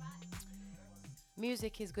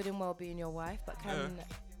music is good and well being your wife, but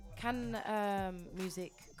can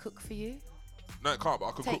music cook for you? No, it can't, but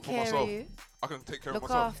I can Take cook for care myself. of you. I can take care Look of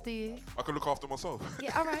myself. after you. I can look after myself.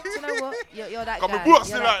 Yeah, all right. You know what? You're that Come guy. and boost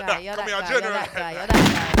You're it that like guy. that. You're Come that here, guy. You're that general. guy. You're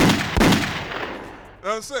that guy. You know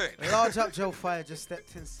what I'm saying? Large up Joe Fire just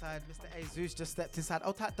stepped inside. Mr. A Zeus just stepped inside.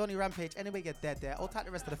 I'll tap Donny Rampage. Anyway, you're dead there. I'll tap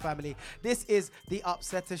the rest of the family. This is the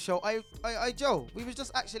Upsetter Show. I Joe, we was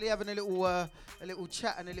just actually having a little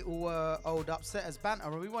chat and a little old Upsetters banter,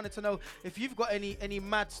 and we wanted to know if you've got any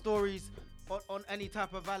mad stories on any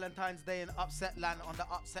type of Valentine's Day in Upset Land, on the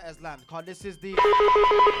Upsetters Land. Cause this is the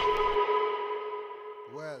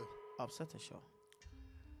Upsetter Show.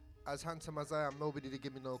 As handsome as I am, nobody to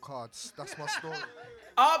give me no cards. That's my story.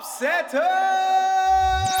 Upsetter!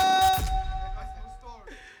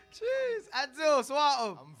 Jeez, Adil, swat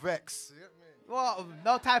him. I'm vexed. You get me? What?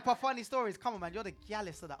 No type of funny stories. Come on, man. You're the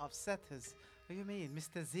gallus of the upsetters. What do you mean?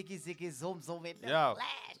 Mr. Ziggy Zoom Zoom in the Yeah.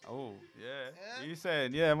 flash. Oh, yeah. You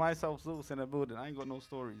saying, yeah, myself, Zeus in the building. I ain't got no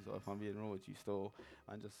stories, or if I'm being real with you still.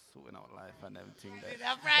 I'm just sorting out life and everything.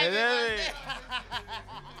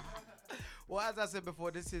 Well, as I said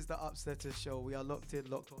before, this is the Upsetters show. We are locked in,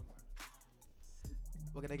 locked on.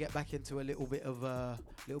 We're gonna get back into a little bit of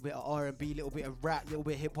R&B, little bit of rap, little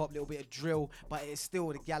bit of hip hop, little bit of drill, but it's still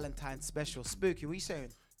the Galentine special. Spooky, what are you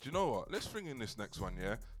saying? Do you know what? Let's bring in this next one,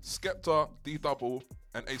 yeah? Skepta, D-Double,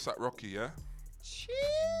 and ASAP Rocky, yeah? Jeez.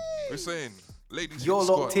 We're saying, ladies, you're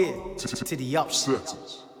locked in in to the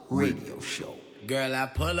Upsetters radio show. Girl, I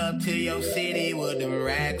pull up to your city with them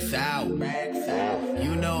racks out.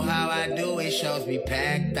 You know how I do it, shows be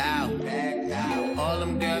packed out. All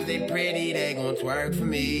them girls, they pretty, they gon' twerk for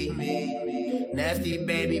me. Nasty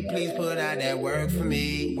baby, please put out that work for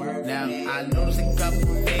me. Now, I notice a couple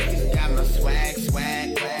niggas got my swag.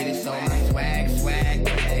 Get it so my swag.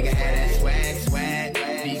 Nigga had that swag.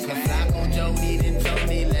 Because Flacco, Jody, and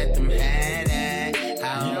Tony, let them have that. I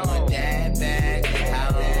don't want that back.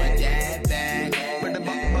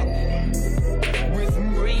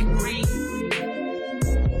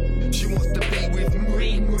 She wants to be with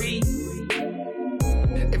Marie.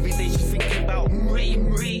 Every day she's thinking about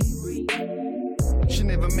Marie. She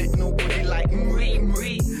never met nobody like Marie.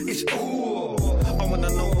 It's ooh. I wanna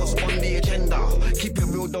know what's on the agenda. Keep it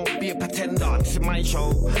real, don't be a pretender. This is my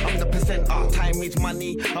show, I'm the presenter. Time is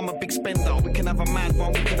money, I'm a big spender. We can have a mad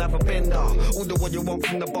one, we can have a bender. Order what you want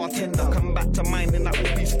from the bartender. Come back to mine and that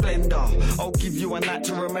will be splendor. I'll give you a night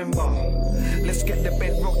to remember. Let's get the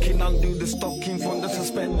bed rocking, undo the stocking from the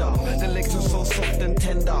suspender. The legs are so soft and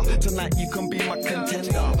tender. Tonight you can be my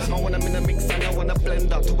contender. I want them in a mix and I want to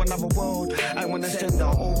blend her to another world. I want to send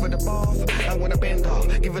her over the bath. I want to bend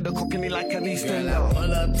her, give her the cooking like an EastEnder. Girl, I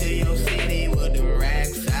pull up to your city with the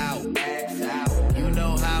racks out. You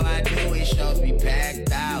know how I do it, shows be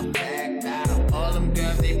packed out. All them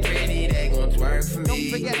girls, they pretty, they gon' twerk for me. Don't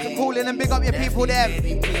forget to call in and big up your people there.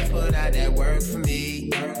 Baby, please put out that work for me.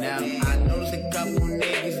 Now, I noticed a couple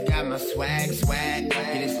niggas got my swag.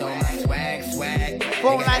 Get it so my swag.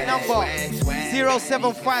 Phone line number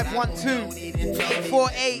 07512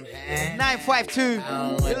 848 952.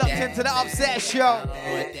 You're locked into the Upset Show.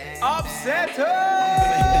 Upsetter!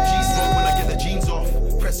 G-spot when I get the jeans off.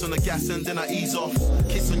 Press on the gas and then I ease off.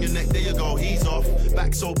 Kiss on your neck, there you go, he's off.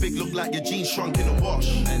 Back so big, look like your jeans shrunk in a wash.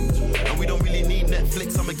 And we don't really need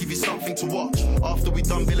Netflix, I'ma give you something to watch. After we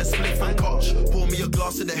done, Bill a spliff and koch. Pour me a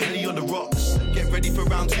glass of the Henny on the rocks. Get ready for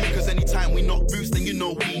round 2, cause anytime we knock boots, then you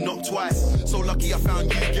know we knock twice. So lucky I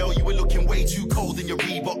found you, girl, you were looking way too cold in your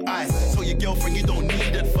Reebok eyes. So your girlfriend, you don't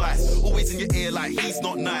need advice. Always in your ear like he's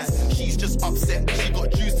not nice. She's just upset, she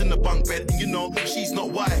got juice in the bunk bed, and you know she's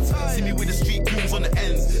not white. See me with the street goons on the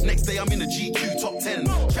ends. Next day I'm in a GQ top 10.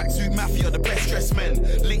 Tracksuit Mafia, the best dressed men.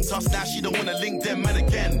 Linked us now, she don't wanna link them man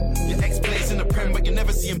again. Your ex plays in the Prem, but you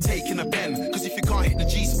never see him taking a pen. Cause if you can't hit the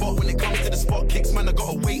G-spot when it comes to the spot kicks, man, I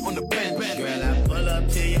gotta wait on the bench. Girl, I pull up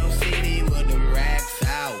to your city with the racks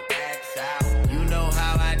out. You know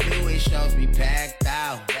how I do it, shows be packed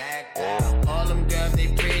out. All them girls, they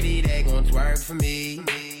pretty, they gon' twerk for me.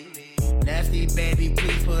 Nasty baby,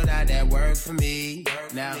 please put out that work for me.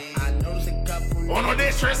 Now, I notice a couple. Wanna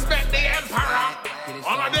disrespect the Emperor?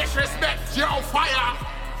 Wanna disrespect Joe Fire?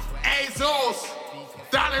 Azos,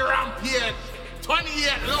 Dolly Rampage,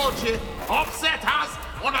 28 Logi, Upsetters.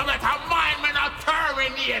 Wanna better mind me not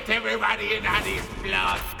terminate everybody in this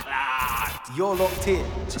blood clot. You're locked in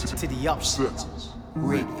to the Upsetters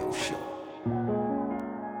radio show.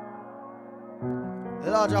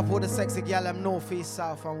 Large up all the sexy gal, I'm north, east,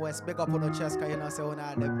 south, and west. Big up on the chest, cause you know, say, one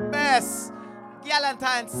of the best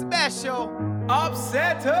Galentine special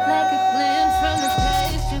Upsetter. Like a glimpse from the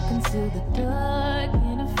past, you can see the dark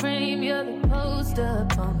in a frame. You're the poster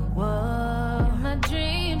up on the wall. In my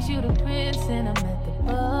dreams, you're the prince, and I'm at the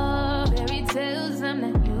bar. Fairy tales, I'm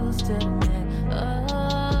not used to that.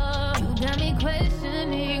 Oh, you got me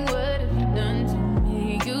questioning what have you done to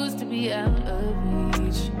me. Used to be out of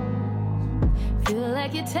reach. Feel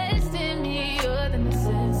like you're testing me, you're the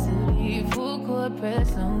necessity. Full court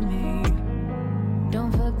press on me.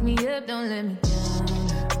 Don't fuck me up, don't let me down.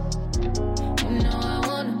 You know I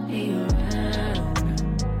wanna be around.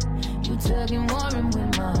 You tugging, warring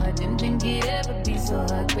with my heart. Didn't think it'd ever be so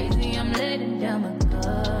hard. Crazy, I'm letting down my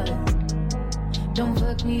guard. Don't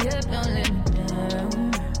fuck me up, don't let me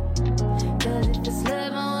down. Cause if it's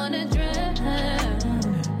love, I wanna drown.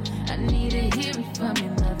 I need to hear it from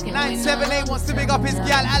your mouth. 978 wants to big up his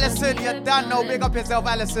gal Allison. You done know, big up yourself,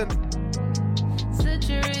 Allison. Such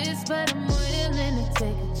a risk, but I'm willing to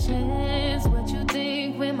take a chance. What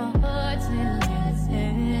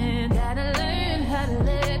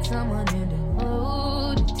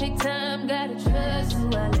take time, gotta trust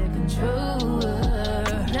who I let control.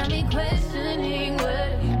 Got me questioning what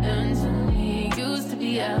have you done to me. Used to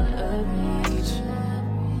be out of reach.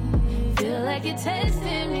 Feel like you're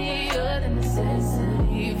testing me, you're the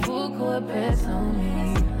necessity. Full court press on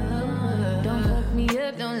me. Don't fuck me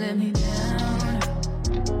up, don't let me down.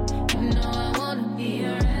 You know I wanna be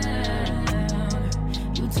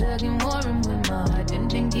around. You tugging more and with my heart. Didn't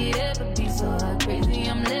think it'd ever be so hard. Crazy,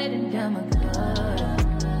 I'm letting down my guard.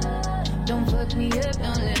 Don't fuck me up,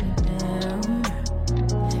 don't let me down.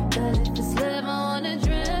 Cause if it's love, I wanna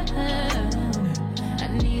drown. I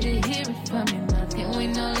need to hear it from your mouth. Can we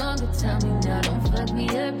no longer tell me now? Don't fuck me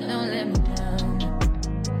up, don't let me down.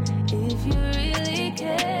 If you really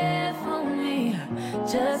care for me,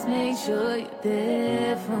 just make sure you're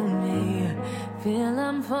there for me. Feel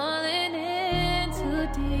I'm falling in too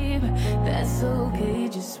deep. That's okay,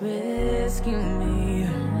 just rescue me.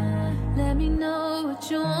 Let me know what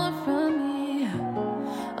you want from me.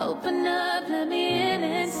 Open up, let me in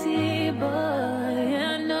and see. Boy,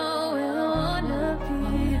 I know where I wanna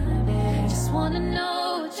be. Just wanna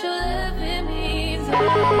know what your loving means. Don't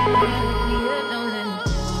let me down.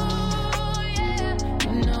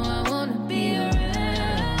 You know I wanna be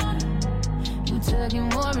around. You tugging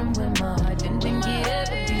more and with my heart. Didn't think it'd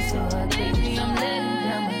ever be so hard. Baby, I'm letting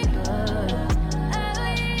down my guard.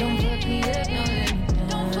 Don't fuck me up, don't let me down.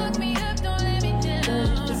 Don't fuck me up, don't let me down. Cause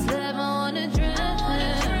if this love, I wanna drown.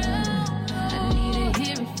 I need to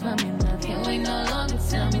hear it from your mouth. Can we no longer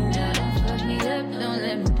tell me now? Don't fuck me up, don't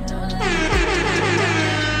let me down.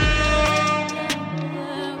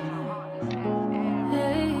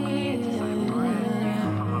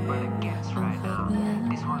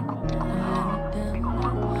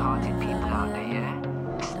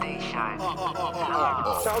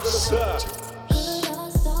 Sounds of the surf.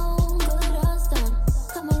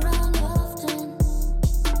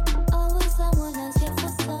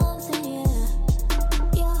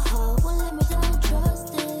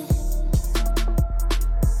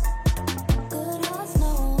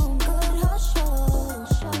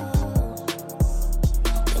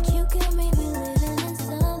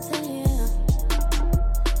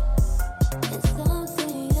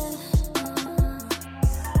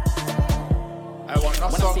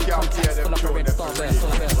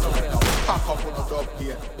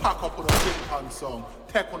 Pack up on a ping-pong song,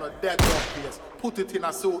 take on a dead dog case, put it in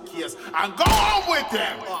a suitcase, and go on with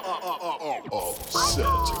them!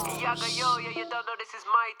 Yaga yo, yeah, you don't know this is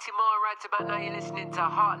Mighty More right about now. You're listening to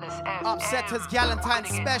Heartless FM. Upsetters Galentine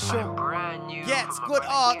special. Gets good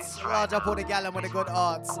arts. Raj up on the gallon with the good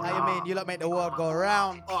arts. How you mean? You lot make the world go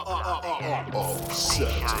round.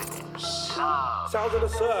 Sounds of the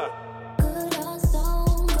surf.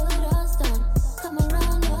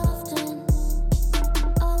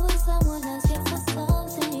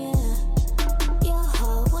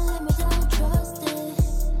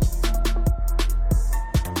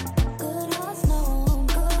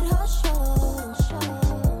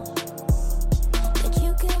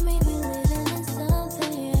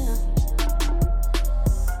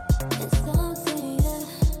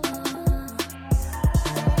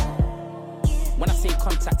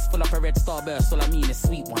 Starburst, all I mean is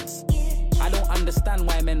sweet ones. I don't understand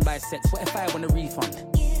why men buy sets. What if I want a refund?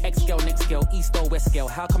 X girl, next girl, east or west girl.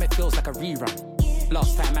 How come it feels like a rerun?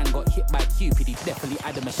 Last time man got hit by Cupid, he definitely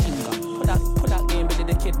had a machine gun. Put that game with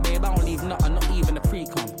the kid, babe. I don't leave nothing, not even a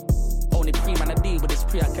pre-com. Only pre-man I deal with this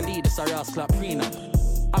pre-Akali, this ass club prenup.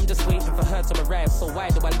 I'm just waiting for her to arrive, so why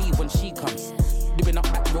do I leave when she comes? Doing up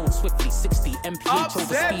that road swiftly, 60 mph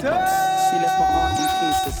over speed bumps. She left my heart in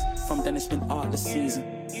pieces. From then it's been artless season.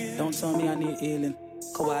 Don't tell me I need healing,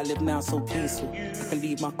 cause where I live now so peaceful. I can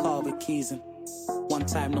leave my car with keys in. One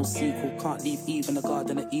time no sequel, can't leave even the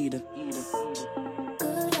Garden of Eden.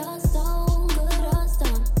 Good or stone,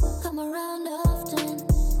 come around often.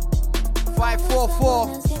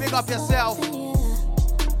 544, big up yourself.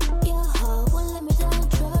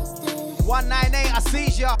 198, I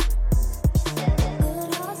seize ya.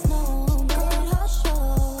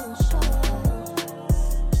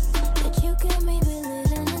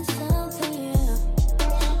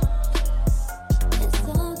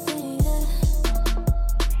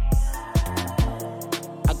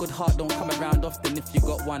 Heart don't come around often. If you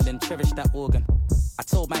got one, then cherish that organ. I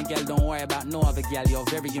told my gal, don't worry about no other gal, you're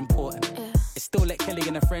very important. It's still let Kelly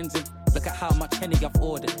and her friends in. Look at how much Henny I've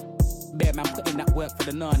ordered. Bear man putting that work for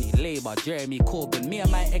the Nani, Labour, Jeremy Corbyn. Me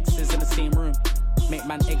and my exes in the same room. Make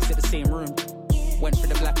man exit the same room. Went through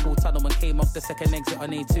the Blackpool tunnel and came off the second exit on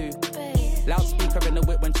A2. Loudspeaker in the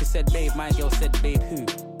whip when she said babe, my girl said babe who?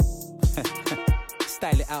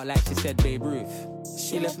 Style it out like she said Babe Ruth.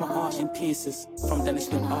 She left my heart in pieces. From then it's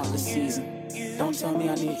been out the season. Don't tell me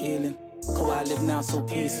I need healing. Cause where I live now so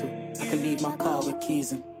peaceful. I can leave my car with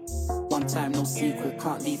keys in. One time, no secret.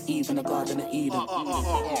 Can't leave even the Garden of Eden. Come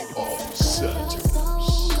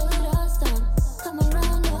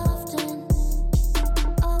around often.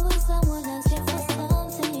 Always someone else here for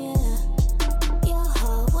something, yeah. Your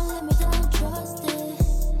heart won't let me down, trust it.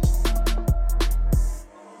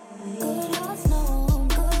 Good hearts know,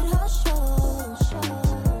 good hearts show.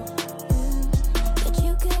 That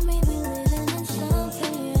you can maybe living in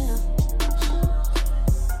something, yeah.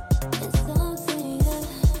 In something, yeah.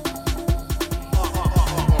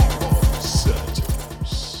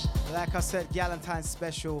 Like I said, Galentine's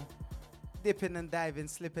special. Dipping and diving,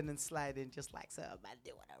 slipping and sliding, just like so. Man,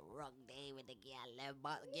 doing a wrong day with the girl.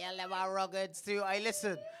 But girl, them are rugged too. Hey,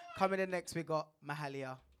 listen. Coming in next, we got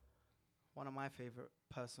Mahalia. One of my favorite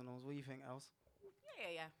personals. What do you think, else?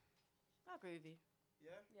 Yeah. I agree with you.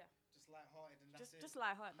 Yeah? Yeah. Just light-hearted and that's it. Just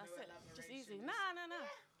light-hearted, that's it. Just easy. No.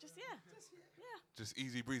 Just, yeah. Just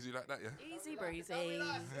easy breezy like that, yeah? Easy breezy.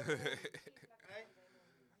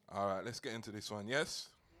 All right, let's get into this one, yes?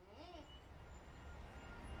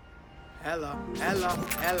 Ella.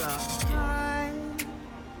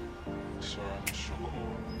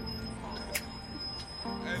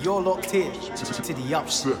 You're locked in to the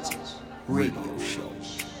Upset Radio Show.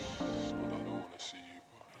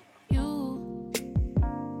 You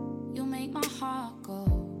make my heart go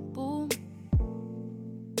boom.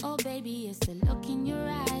 Oh baby, it's the look in your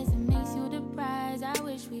eyes that makes you the prize. I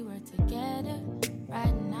wish we were together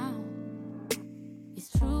right now.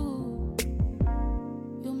 It's true.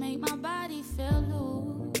 You make my body feel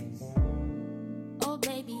loose. Oh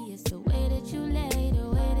baby, it's the way that you lay, the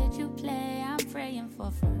way that you play. I'm praying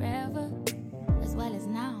for forever as well as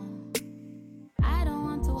now. I don't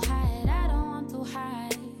want to hide, I don't want to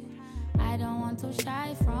hide. I don't want to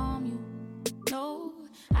shy from you. No,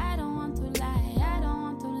 I don't want to lie, I don't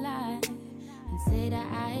want to lie and say that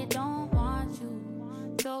I don't want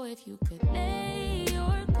you. So if you could lay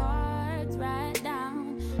your cards right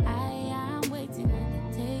down, I am waiting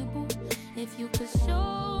at the table. If you could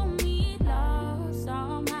show me love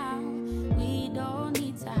somehow, we don't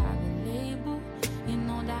need to have a label. You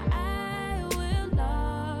know that I will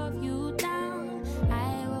love you down.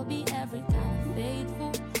 I will be every kind of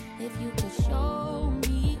faithful. If you could show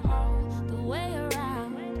me all the way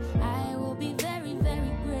around, I will be very,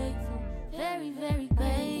 very grateful. Very, very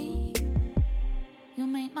grateful. You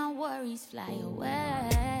make my worries fly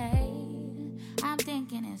away. I'm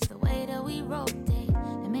thinking it's the way that we rotate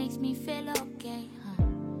that makes me feel okay, huh?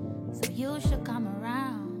 So you should come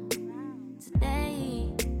around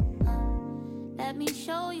today. Let me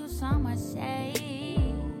show you somewhere safe.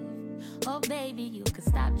 Oh baby, you could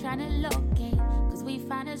stop trying to locate, cause we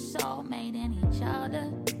found a soulmate in each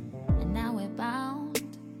other, and now we're bound.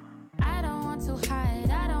 I don't want to hide,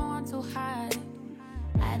 I don't want to hide.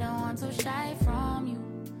 I don't want to shy from you.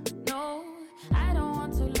 No, I don't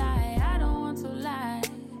want to lie, I don't want to lie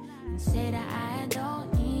and say that I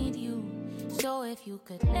don't need you. So if you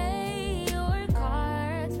could lay your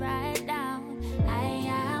cards right down, I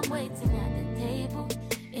am waiting at the table.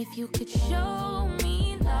 If you could show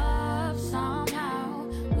me love somehow,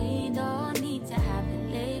 we don't need to have a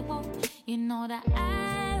label. You know that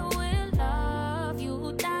I will love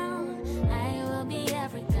you down. I will be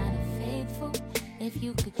every kind of faithful. If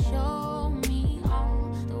you could show me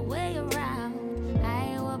all the way around,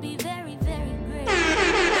 I will be very, very grateful.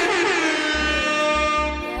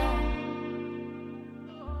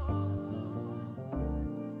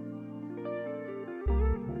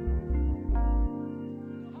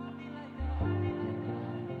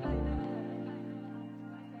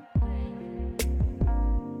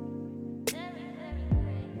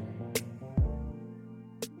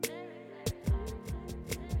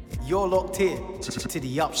 You're locked in to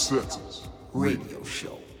the Upset Radio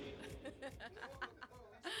Show.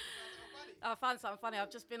 I found something funny. I've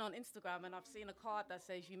just been on Instagram and I've seen a card that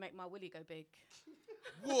says "You make my willy go big."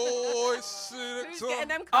 Whoa, Who's getting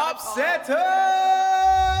them kind of cards?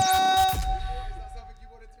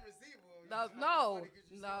 No,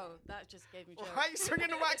 that just gave me joy. Why are you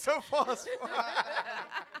swinging the mic so fast?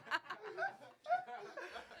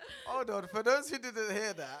 Hold on, for those who didn't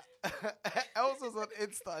hear that, Els was on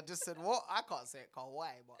Insta and just said, what? I can't say it, can't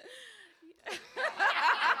why, but...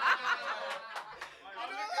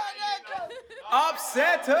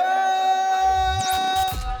 Upsetter!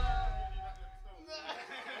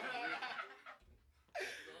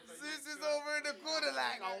 Susie's over in the corner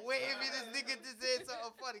like, oh, wait for this nigga to say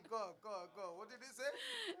something funny. Go on. What did it say?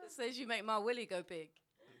 It says you make my willy go big.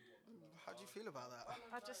 How do you feel about that?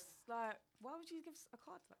 I just like, why would you give a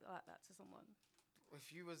card like that to someone?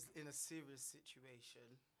 If you was in a serious situation.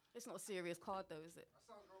 It's not a serious card though, is it?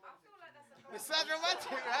 It sounds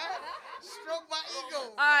romantic, right? Stroke my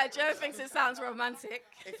ego. Alright, Joe thinks it sounds romantic.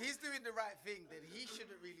 If he's doing the right thing, then he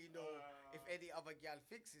shouldn't really know if any other gal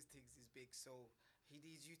thinks his things is big. So he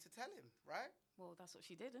needs you to tell him, right? Well, that's what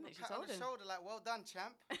she did, isn't it? She Pat on told the him. shoulder, like, well done,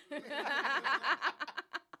 champ.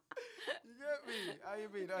 You get me? How you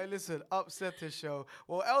mean? Hey, listen, Upsetter show.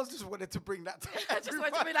 Well, Els just wanted to bring that to I just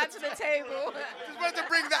wanted to bring that to the table. Just wanted to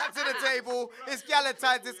bring that to the table. It's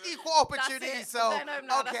Galentine's. It's equal opportunity. That's it. So, Then home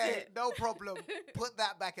now, that's okay, it. no problem. Put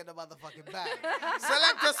that back in the motherfucking bag.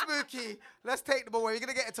 Selector Spooky. Let's take them away. We're going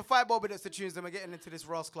to get into 5 more minutes to choose them. We're getting into this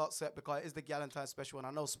Ross Clark set because it is the Galentine special. And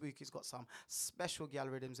I know Spooky's got some special gal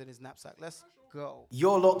rhythms in his knapsack. Let's go.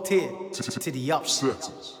 You're locked in to the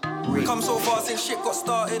Upsetters. Come so far since shit got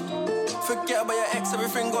started. Forget about your ex,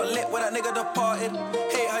 everything got lit when that nigga departed.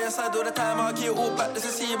 Hate how you sad all the time, I'll get all back just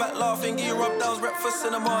to see you back laughing. Give you rub downs, breakfast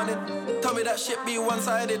in the morning. Tell me that shit be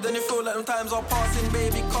one-sided, then you feel like them times are passing.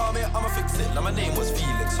 Baby, calm it, I'ma fix it. Now my name was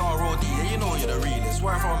Felix, R.O.D, and you know you're the realest.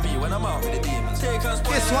 Swear from me when I'm out with the demons.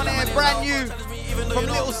 This one is brand new from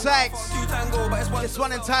Little Sykes. This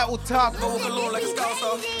one entitled Talk. Walk alone like a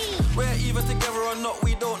scouser. We're either together or not,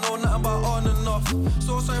 we don't know nothing about on and off.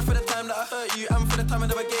 So sorry for the time that I hurt you and for the time I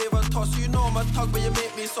never gave a toss. You know I'm a tug, but you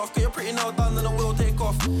make me soft. Cause you're pretty now done and I will take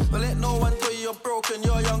off. But let no one tell you you're broken.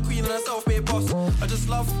 You're a young queen and a self-made boss. I just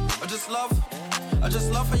love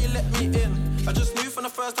how you let me in. I just knew from the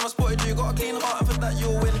first time I spotted you. Got a clean heart and for that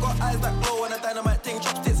you'll win. Got eyes that glow and a dynamite ting.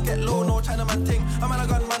 Chopsticks get low, no Chinaman ting. I'm a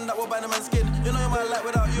gunman that will bind a man's skin. You know you're my light,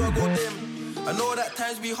 without you I go dim. I know that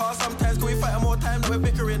times be hard sometimes, cause we fight more time that we're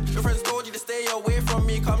bickering. Your friends told you to stay away from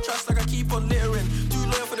me, come trust like I keep on littering. Too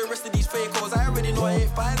loyal for the rest of these fake hoes, I already know I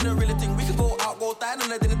ain't finding a real thing. We could go out, go down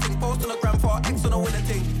and I didn't think. Post on the gram for our ex on a winner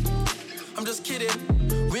thing. I'm just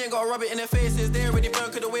kidding, we ain't gotta rub it in their faces. They already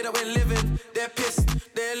burnt the way that we're living. They're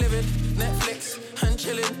pissed, they're living, Netflix and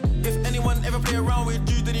chilling. If anyone ever play around with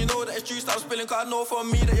you, then you know that it's true, stop spilling. Cause I know for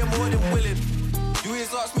me that you're more than willing. You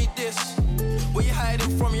always ask me this, where you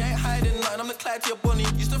hiding from? You ain't hiding nothing, I'm the Clyde to your bunny.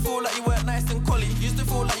 Used to feel like you weren't nice and collie. Used to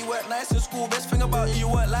feel like you weren't nice in school. Best thing about you, you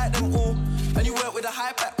weren't like them all. And you weren't with a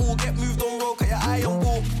hype at all. Get moved on road, cut your eye on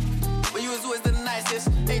wall. But you was always the nicest.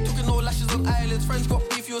 Ain't talking no lashes on eyelids. Friends got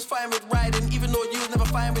beef, you was fine with riding. Even though you was never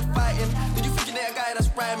fine with fighting. Did you think you a guy that's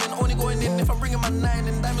rhyming? Only going in if I'm bringing my 9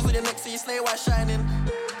 in. Diamonds on your neck, so you slay while shining.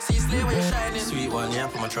 See you slay while you're shining. Sweet one, yeah,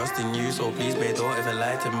 put my trust in you. So please, babe, don't ever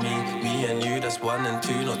lie to me. Me and you, that's 1 and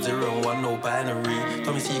 2, not 0 and 1, no binary.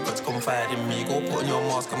 Tell me secrets, confide in me. Go put on your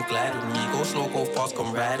mask, come glide with me. Go slow, go fast,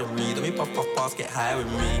 come ride with me. Don't be puff, puff, pass, get high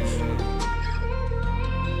with me.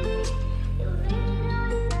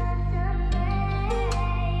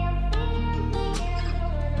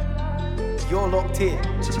 You're locked in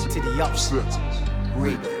to the Upsetters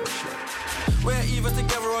radio show. We're either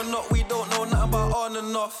together or not, we don't know nothing about on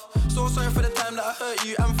and off. So sorry for the time that I hurt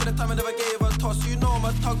you and for the time I never gave a toss. You know I'm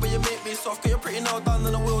a tug, but you make me soft. Cause you're pretty now done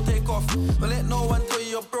and I will take off. But let no one tell you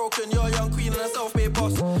you're broken. You're a young queen and a self-made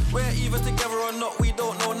boss. We're either together or not, we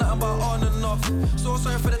don't know nothing about on and off. So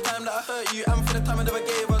sorry for the time that I hurt you and for the time I never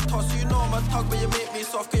gave a toss. You know I'm a tug, but you make me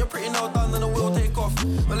soft. Cause you're pretty now done and I will take off.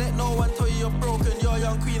 But let no one tell you you're broken. You're a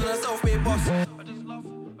young queen and a self-made boss.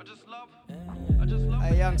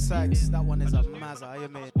 Hey, Young Sykes, that one is a mazza, how you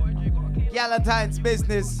mean? Galentine's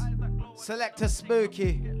business. Selector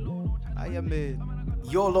Spooky. How you mean?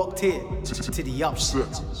 You're locked in to the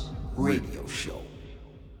Upsetters radio show.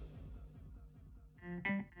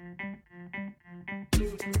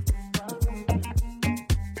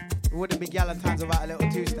 It wouldn't be Galentine's without a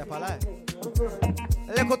little two-step, I like.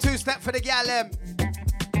 A little two-step for the Galem.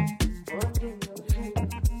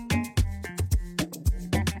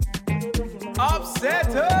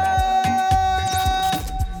 Upsetter!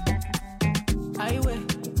 Highway,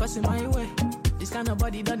 crossing my way. This kind of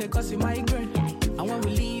body done they cause you migraine. And when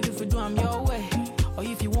we leave, if we do, I'm your way. Or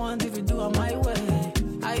if you want, if you do, I'm my way.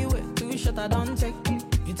 Highway, 2 shot I don't take.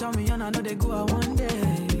 You tell me, and I know they go out one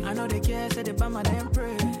day. I know they care, say they buy my damn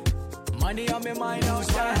pray. Money on my mind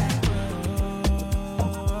outside.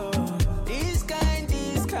 This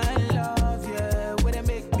kind love, yeah, where they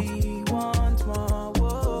make me want more.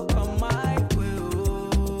 Whoa, come my way.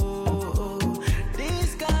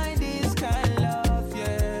 This kind love,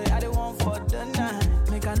 yeah, I don't want for the night.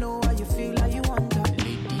 Make I know how you feel, how you want that.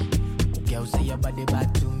 Lady, girl say your body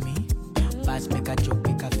bad to me. Pass make a joke,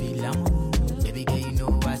 make a feel am. Baby girl, you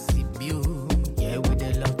know I see you. Yeah, with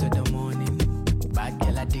the love to the morning. Bad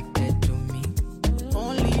girl addicted to me.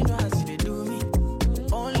 Only you know how see they do me.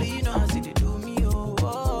 Only you know how see they do me. Oh,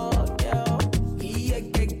 oh.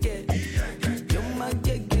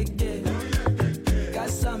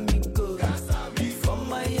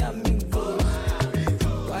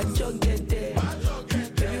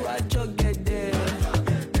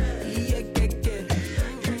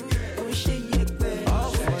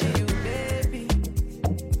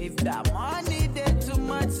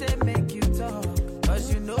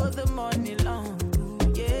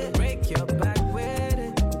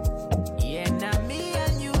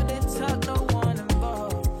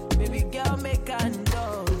 make I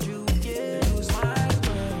indulge you, yeah. Lose my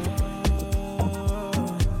world.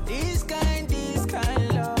 This kind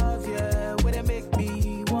love, yeah. Where they make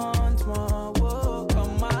me want more, whoa,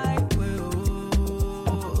 come my will.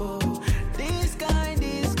 This kind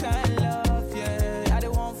love, yeah. I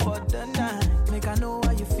don't want for the night. Make I know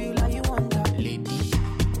how you feel, how you want that. Lady,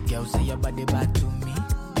 girl say your body bad to me.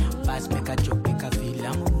 Pass make a joke, make a feel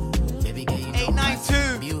I'm baby girl, you know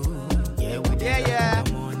 892. Yeah, with yeah. In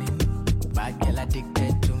the morning. Bad girl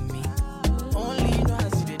addicted to me. Only you know how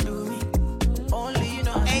to do me. Only you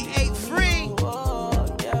know how to 883. do me. Oh,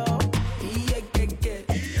 girl. Yeah.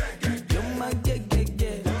 You my get.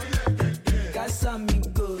 Casa me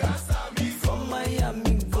go. From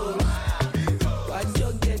Miami go. Why you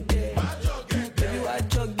get there? Baby, why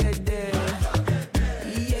you get there?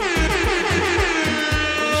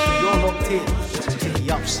 You're locked in to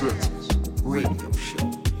the Upset Radio Show.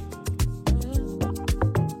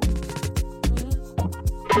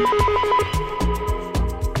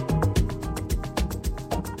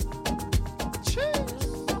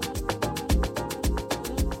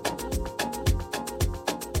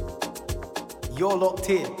 You're locked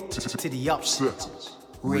in to the Upset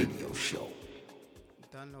Radio Show.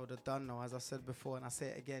 Don't know. As I said before, and I say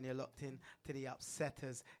it again, you're locked in to the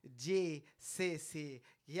Upsetters. GCC,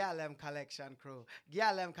 Gyalem Collection Crew,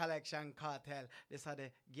 Gyalem Collection Cartel. This are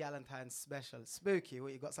the Galentine special. Spooky,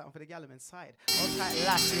 what you got something for the Gyalem inside? Old tight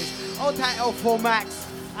lashes, old tight L4 Max.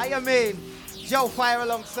 How you mean? Joe Fire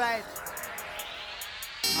alongside.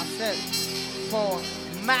 I said for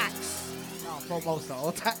Max. No, for Mosa.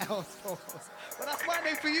 Old tight L4. But that's my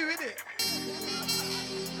name for you, isn't it?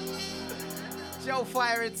 Joe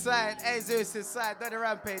Fire inside, Jesus inside, Dirty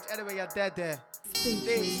Rampage, anyway you're dead there.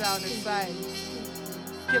 Deep Sound inside,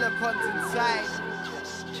 Killer Puns inside.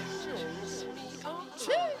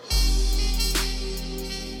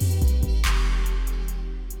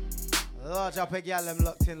 Large up a gal, I'm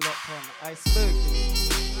locked on. I spooky.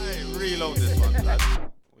 Hey, reload this one, lad.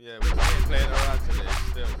 Yeah, we ain't playing around today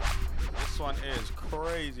still. This one is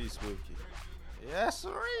crazy spooky. Yes,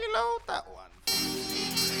 reload that one.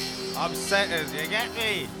 Upsetters, you get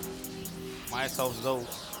me? Myself, those.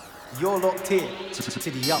 You're locked in to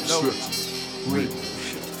the Upset Radio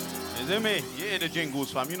Show. Is it me? You hear the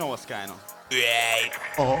jingles, fam. You know what's going on. Right.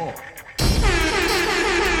 Oh.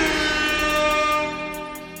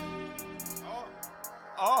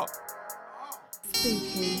 Oh.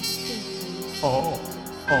 Spooky. Oh.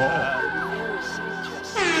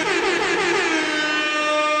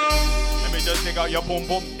 Just take out your boom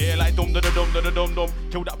boom, yeah, like dum dum dum dum dum dum.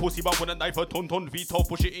 Kill that pussy but with a knife a ton. Veto,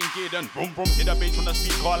 push it in gear then vroom vroom. Hit the bass on the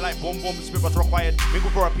speaker like boom boom. Spit what's required, mingle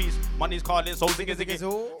for a piece. Money's calling, so ziggy ziggy.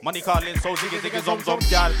 Money calling, so ziggy ziggy zum zum.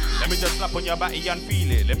 Girl, let me just slap on your body and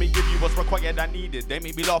feel it. Let me give you what's required and needed. They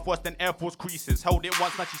make me laugh worse than Air Force creases. Held it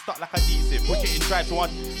once, now she stuck like a D6. Push it in drive to one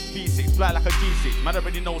V6, fly like a G6. Man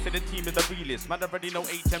already know, say the team is the realest. Man already know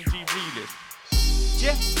HMG realist.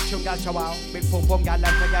 Yeah, chung gal show out, big pum pum gal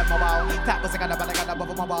let me get my wow. That was a gal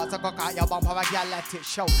above my bar, so go got your bump of a gal let it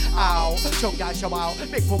show. Ow, chung gal show out,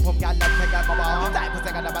 big pum pum gal let me get my wow. That was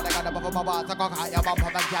a gal above my bar, so go got your bump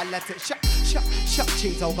of a gal let it show. Shut,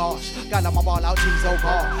 cheese, oh gosh. Gal on my ball out, cheese, oh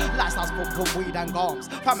god. Last house, pum weed and gums.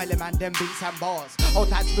 Family man, them beats and bars. Oh,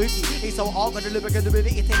 that's spooky. He's so all got the lubricant to be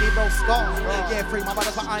eating the bro scars. Yeah, free my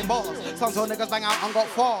brothers behind bars. Some so niggas bang out and got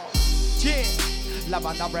far. Yeah.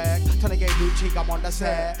 Lavanda break, turn again new cheek, I'm on the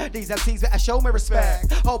set. These MCs better show me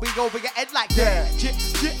respect. Hope we go over your head like that.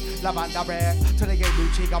 Lavanda break, turn again new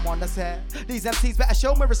cheek, I'm on the set. These MCs better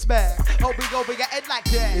show me respect. Hope we go over your head like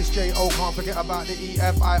that. It's J.O. can't forget about the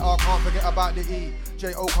E.F.I.R. can't forget about the E.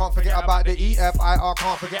 J.O. can't forget about the E.F.I.R.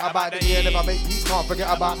 can't forget about the E. And if I make peace, can't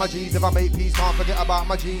forget about my G's. If I make peace, can't forget about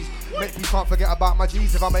my G's. Make peace, can't forget about my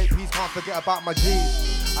G's. If I make peace, can't forget about my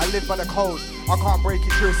G's. I live by the code, I can't break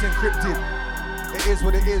it, it's encrypted. It is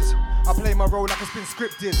what it is. I play my role like it's been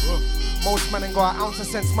scripted. Most men ain't got an ounce of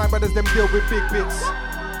sense. My brothers them deal with big bits.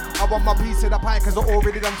 I want my piece of the pie cause I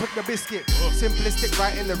already done took the biscuit. Simplistic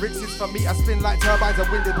writing lyrics is for me. I spin like turbines and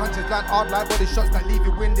winded punches land hard like body shots that leave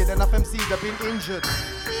you winded. Enough MCs have been injured.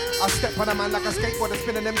 I step on a man like a skateboarder,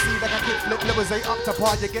 spinning MC like a kickflip. Levels ain't up to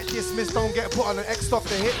par, you get dismissed. Don't get put on an X off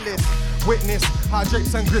the hit list. Witness how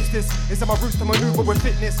drapes and grips this. It's on my roots to maneuver with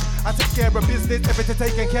fitness. I take care of business, everything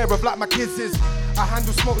taken care of like my kids is. I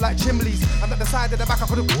handle smoke like chimneys. I'm at the side of the back, I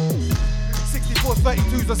put a 64s,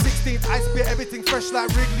 32s or 16s. I spit everything fresh like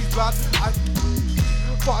Wrigley's blood.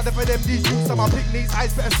 Father for them, these youths are my picnics. I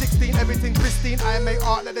spit a 16, everything pristine. I make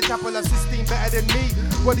art like the chapel of Sistine. Better than me.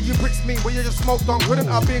 What do you bricks mean? Well, you just smoked on, couldn't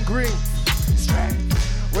have been green.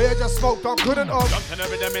 Strength. Where you just smoked on, couldn't have. Jumped in the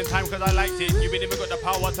rhythm in time cause I liked it. You ain't even got the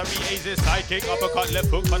power to re-ace this sidekick. Uppercut, left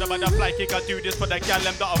hook, but about the fly kick. I do this for the gal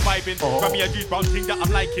them that are vibing. Grab me a juice brown thing that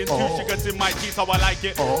I'm liking. 2 sugars in my teeth, how I like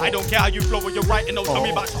it. I don't care how you flow or you're writing. Don't tell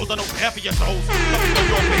me about shows, I don't care for your shows. Don't know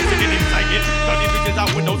your place sitting inside it. Dirty bitches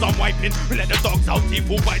out windows, I'm wiping. Let the dogs out, teeth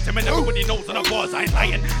will bite them. And everybody knows on the bars I ain't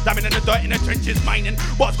lying. Diamond in the dirt in the trenches mining.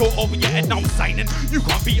 Bars go over your head, now I'm signing. You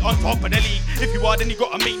can't be on top of the league. If you are, then you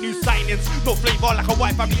gotta make new signings. No flavor like a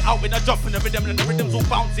white family out in a jump in the rhythm and the rhythm's all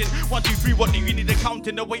bouncing. 1, 2, 3, what do you need to count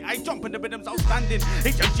in? The way I jump and the rhythm's outstanding.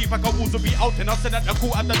 HMG like a wolves will be out and I'll send at the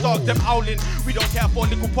court at the dogs, them howling. We don't care for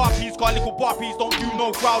little puppies, got little puppies, don't do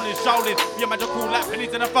no growling, shouting. We imagine cool like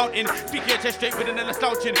pennies in a fountain. Speak your chest straight within the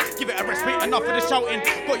slouching. Give it a respect, enough for the shouting.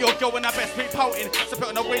 Got your girl in her best mate pouting. Step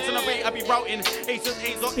on the waist on the rate, I be routing. Aces,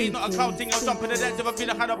 A's, not A's, not accounting. I'm jumping the deck if I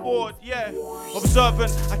feel kind of bored, yeah.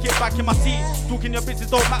 Observant, I get back in my seat. Talking your business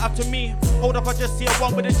don't matter to me. Hold up, I just see a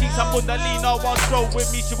one with the cheeks. I'm Bundalina, one stroll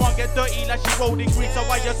with me. She won't get dirty like she rolled in grease. So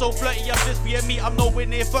why you're so flirty? I'm just being me. I'm nowhere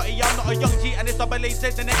near 30. I'm not a young G and it's double A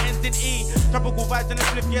said then it ends in E. Tropical vibes and a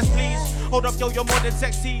flip, yes please. Hold up, yo, you're more than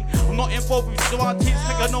sexy. I'm not involved with the one teams.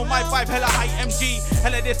 Nigga know my vibe, hella high MG.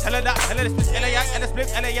 Hella this, hella that, hella this, hella yak, hella split,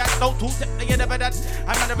 hella yak. Don't talk, you never that.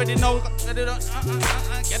 I might already know. Get it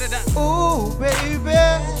that. Ooh, baby.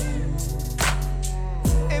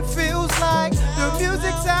 It feels like the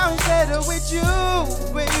music sounds better with you,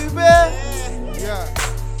 baby. Yeah.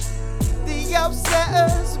 The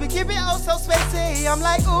upsetters, we keep it all so spacey. I'm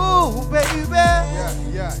like, ooh, baby.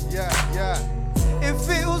 Yeah. It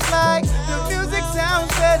feels like the music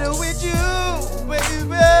sounds better with you,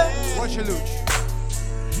 baby. What's your looch?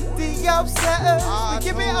 The upsetters, we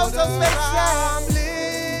keep it all so spacey. I'm living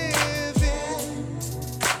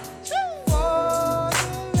for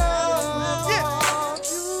the love of you.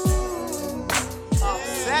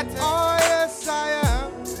 Oh yes I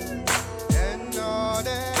am, and all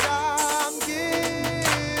that I'm giving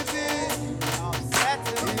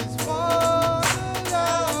is for the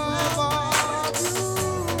love of you.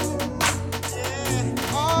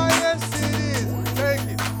 Oh yes it is. Take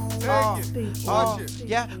it. Watch it.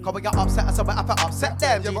 Yeah, come and get upset, so we have to upset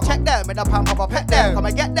them. You check them in the palm of a pet them. Come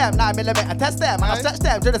and get them, 9mm test them. And I stretch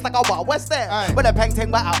them, do this like a Wild West them. With a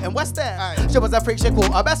painting, we're out in West End. She was a freak, she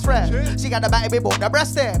called her best friend. She got the baby, we bought the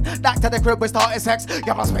breast in. Back to the crib, we started sex.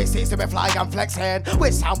 Give my space, see me fly and flexing.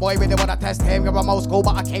 Which soundboy really wanna test him? You're a old school,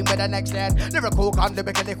 but I came with the next gen. Lyrical gun, the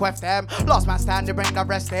bigger they quest them. Last man standing, bring the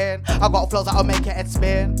rest in. I got flows that'll make it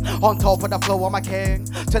spin. On top of the flow, I'm a king.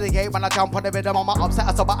 To the gate when I jump on the rhythm, I'm a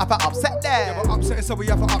upset, so I have to upset them. Yeah, but upset, so we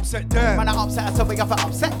have to upset them. Man, I upset, so we have to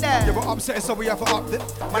upset them. Yeah, but upset, so we have to upset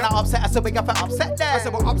them. Man, I upset, so we have to upset them. I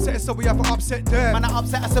said, but upset, so we have to upset them. Man, I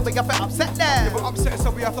upset, so we have to upset them. Yeah, but upset, so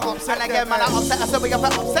we have to upset them. And again, man, I upset, so we have to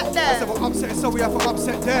upset them. I said, but upset, so we have to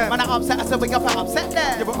upset them. Man, I upset, so we have to upset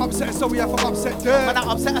them. Yeah, but upset, so we have to upset them. Man,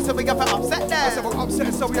 I upset, so we have to upset them. I said, but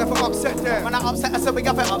upset, so we have to upset them. Man, I upset, so we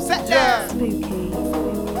have to upset them.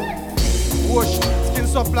 Whoosh, skin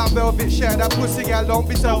soft like velvet, share that pussy, girl, don't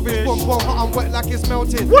be selfish. Boom, boom, hot and wet like it's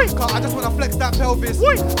melted. Cause I just wanna flex that pelvis.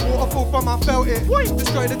 Waterfall from I felt it.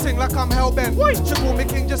 Destroy the thing like I'm hellbent. She call me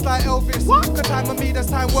king just like Elvis. Cause time with me, that's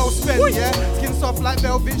time well spent, yeah. Skin soft like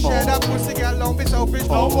velvet, share that pussy, girl, don't be selfish.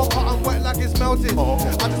 Boom, boom, hot and wet like it's melted.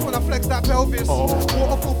 I just wanna flex that pelvis.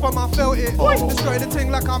 Waterfall from I felt it. Destroy the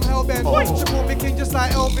thing like I'm hellbent. She call me king just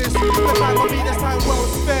like Elvis. Cause time with me, that's time well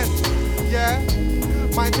spent, yeah.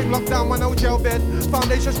 My thing locked down, my no gel bed.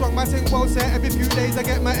 Foundation strong, my thing well set. Every few days I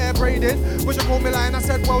get my hair braided. When you call me lying, I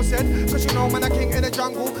said well said. Cause you know man, a king in the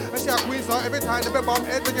jungle. And she a queen, so every time they be bump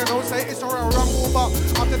head, then you know say it's a real rumble. But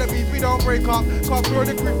after the beef, we don't break up. Cause through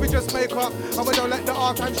the grief, we just make up. And we don't let the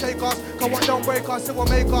hard time shake us. Cause what don't break us, it will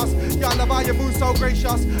make us. Yeah, I love how you move so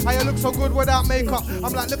gracious. How you look so good without makeup.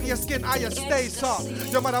 I'm like, look at your skin, how you stay soft.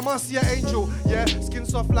 Your mother must see an angel. Yeah, skin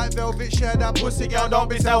soft like velvet. Share that pussy, girl, don't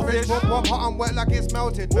be selfish. Warm, hot and wet like it's melted.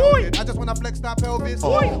 I just wanna flex that pelvis.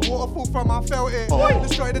 Waterfall from I felt it.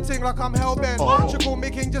 Destroy the thing like I'm hellbent. She call me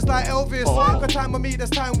king just like Elvis. Cause time with me, this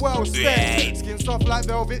time well spent. Skin soft like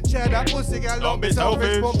velvet. Share that pussy, girl, don't be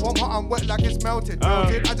selfish. Warm, hot and wet like it's melted.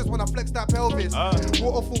 I just wanna flex that pelvis.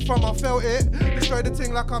 Waterfall from I felt it. Destroy the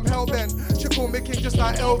thing like I'm hellbent. She call me king just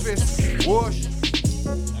like Elvis. Whoosh.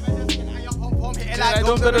 Like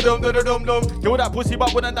dum dum dum dum dum dum. Kill that pussy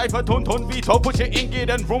but wouldn't die for ton veto. Push it in gear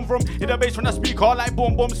then vroom vroom. Hit the bass from the speaker like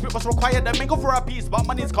boom boom. Spit what's required then mingle for a piece. But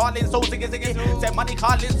money's calling so ziggy ziggy. Say money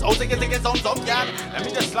calling so ziggy ziggy zom yeah. Let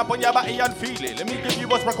me just slap on your body and feel it. Let me give you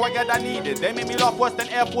what's required I need it. They make me laugh worse than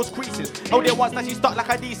Air Force creases. How they once that she stuck like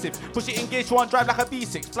a D6. Push it in gear, she want drive like a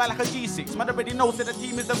V6. Fly like a G6. Man already knows that the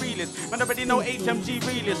team is the realest. Man already know HMG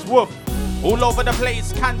realist. Woof. All over the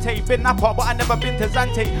place, Kante. Been Napa, but I never been to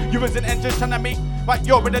Zante. You was an engine trying to make, but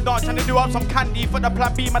you're in the dance trying to do up some candy for the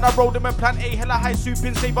plan B. Man, I rolled them in plan A. Hella high soup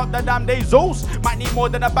and save up the damn day. Zeus might need more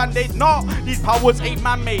than a band-aid. No, these powers ain't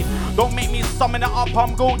man-made. Don't make me summon it up,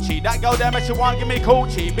 I'm Gucci. That girl there, she want give me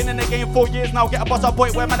Gucci. Been in the game 4 years now, get a boss up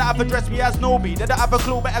point where man I have addressed me as Nobi. They don't have a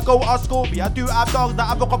clue, better go ask Scooby. I do have dogs that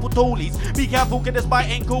have a couple toolies. Be careful, get this bite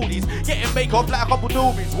ain't coolies. Getting bake off like a couple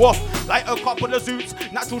doobies. Woof, like a couple of zoots.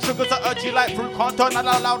 Natural sugars are urgy like fruit. Can't turn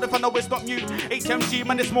that loud if I know it's not mute. HMG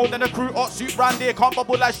man, it's more than a crew. Hot suit brand there, can't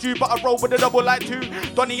bubble like stew, but I roll with a double like two.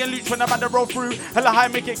 Donny and Luch when I'm at the roll through. Hella high,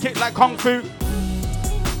 make it kick like Kung Fu.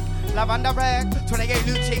 Lavender red, 28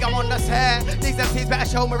 Lucci, I'm on the set. These MCs better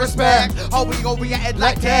show me respect. Oh, we go, we get it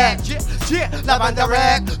like that. Lavender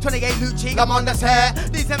red, 28 Lucci, I'm on the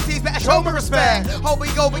set. These MCs better show me respect. Oh, we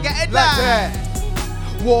go, we get it like that.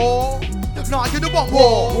 War. Nah, you don't want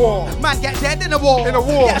war. Man get dead in a war. Get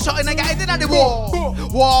a shot in the get in the war.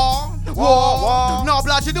 War. No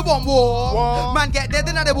blood, you don't want war. Man get dead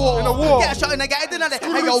in the war. Get a shot in the get in the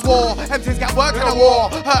hey yo war. MCs get worked in a war.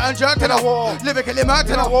 Hurt and jerked in a war. Lyrically murked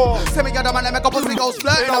in a war. Send me other man and make a pussy go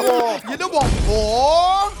splurt in a war. You don't want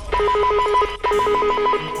war.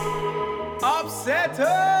 Upsetter.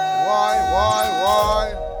 Why?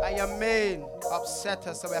 I mean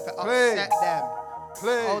upsetter, so we have to upset them.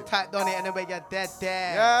 Play. Hold tight on it and then we get dead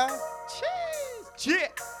there. Yeah. Cheese.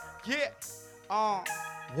 Yeah.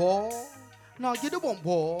 War. No, you don't want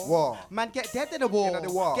war. Man get dead in the war.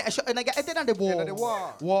 Get a shot and I get dead in the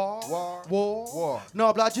war. War.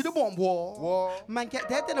 No, blood, you don't want war. Man get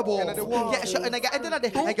dead in the war. Get a shot and I get dead in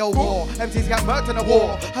the I go war. MCs get murked in the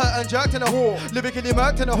war. Hurt and jerked in the war. Lyrically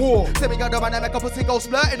murked in the war. Say we got the man and make a pussy go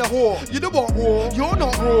splurt in the war. You don't want war. You're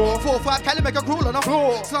not war. 4-5 can make a crawl on the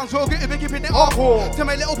floor. Slums roll, get it, keeping it up. Tell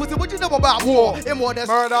me little pussy, what you know about war? In war, there's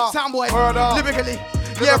murder. Soundboy. Murder. Lyrically.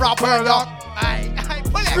 Yeah, rap murder. I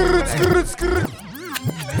pull it.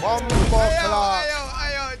 One more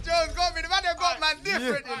Ayo, Jones got me. The man got man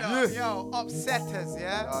different, you know. Yo, upsetters,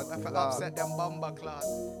 yeah? If I upset them bomber class.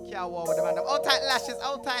 Can't war with the man. Old tight lashes,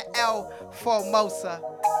 old tight L Formosa,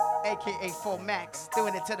 aka 4 Max,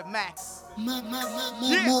 doing it to the max.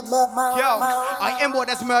 Yeah. Yo, I am what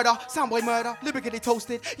that's murder, soundboy murder, lyrically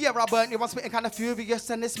toasted. Yeah, I burnt you, I'm spitting kind of furious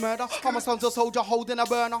and it's murder. I'm a son's a soldier holding a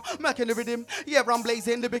burner, murking the rhythm. Yeah, I'm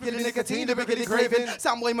blazing, lyrically nicotine, lyrically craving.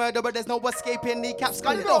 Soundboy murder, but there's no escaping. Kneecaps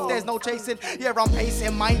sculling off, there's no chasing. Yeah, I'm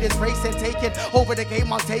pacing, mind is racing, taking over the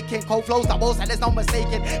game, I'm taking. Cold flows, doubles, and there's no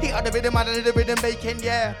mistaking. He out the rhythm, out of the rhythm making,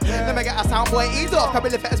 yeah. Let me get a soundboy ease off. Come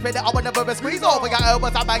really fast, spit it, I would never squeeze off. I got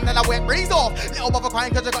elbows, I bang, then I went breeze off. Little mother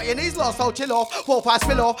crying cause you got your knees lost, so chill off. 4-5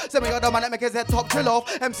 spill off. Send me got the man that make his head top chill off.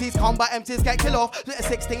 MCs come but MCs get kill off. Split a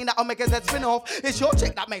 16 that'll make his head spin off. It's your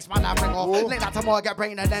chick that makes my life ring off. Link that tomorrow, get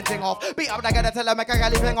brain and then ting off. Beat up the guy that tell her make a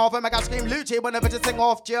galley fling off. And make her scream Lucci whenever to sing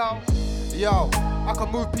off, Yo, I can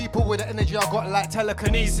move people with the energy I got like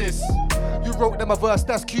telekinesis. You wrote them a verse,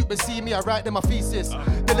 that's cute, but see me, I write them a thesis.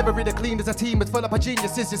 Delivery the clean as a team, it's full up of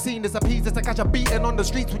geniuses. You're seen as a piece to catch a beating on the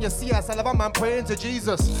streets when you see us. I love a man praying to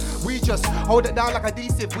Jesus. We just hold it down like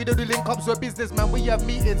adhesive. We don't do link ups with businessmen, we have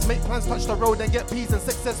meetings. Make plans, touch the road and get peace and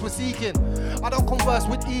success we're seeking. I don't converse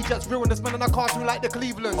with Egypt's realness, man, and I cartoon like the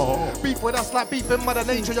Clevelands. Beef with us like beef in Mother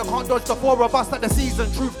Nature. You can't dodge the 4 of us like the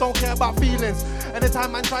season. Truth don't care about feelings.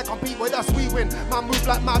 Anytime man try compete with us, we win. Man move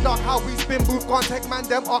like mad dog, how we spin. Booth can't take man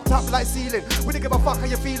them up top like ceiling. We don't give a fuck how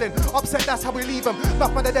you feeling. Upset, that's how we leave them.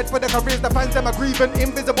 Back when they're dead for their careers, the fans them are grieving.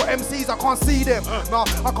 Invisible MCs, I can't see them. No,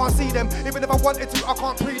 I can't see them. Even if I wanted to, I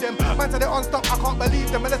can't pre them. Man said they're unstopped, I can't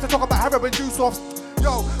believe them. Unless they talk about heroin juice off.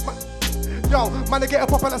 Yo, man, they get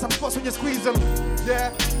up like some spots when you squeeze them.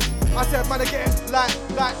 Yeah, I said, man, they get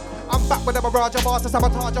like. I'm back with them a Raja bars to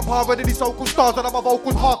sabotage and power with these so-called stars. And I'm a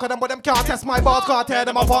vocals harker than with them can't test my bars. Can't tear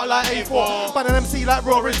them apart like A4. Ban an MC like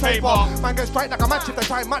roaring paper. Man get straight like a match if they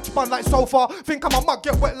try match bun like sofa. Think I'm a mug,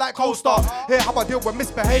 get wet like coaster. Here how I deal with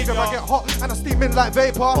misbehavior. I get hot and I steaming like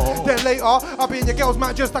vapor. Then later, I'll be in your girl's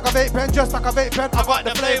man just like a vape pen. Just like a vape pen, I got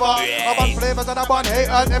the flavor. I bun flavors and I bun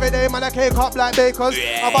haters. Every day man I cake up like bakers.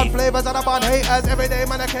 I bun flavors and I bun haters. Every day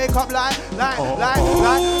man I cake up like. I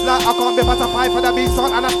can't be pacified for the beat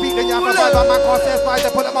son and I speak then you have to fight. My man can't say spice. They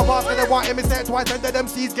pull up my basket, they want me say it twice and then them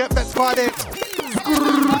MCs get vexed for it.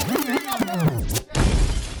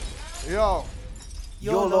 Yo.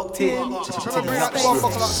 You're locked in.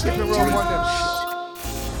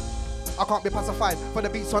 I can't be pacified for the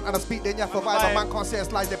beats on and I speak then you have to vibe. My man can't say a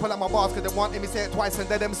slide, they pull up my bars cause they want me say it twice and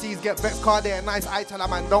then MCs get vexed car there. Nice I tell a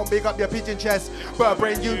man, don't big up your pigeon chest. But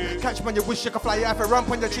brain you catch when you wish you could fly, you have to ramp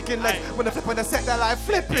on your chicken leg. When they flip on the set, they're like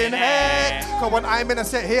flipping head. Cause when I'm in a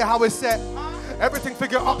set, hear how it's set. Everything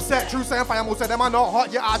figure upset. True saying fire most of them are not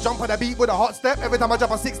hot. Yeah, I jump on the beat with a hot step. Every time I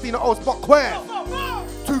jump on 16 or spot queer.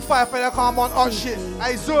 2-5 for the calm on hot shit.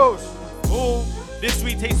 Hey Zeus. Oh, this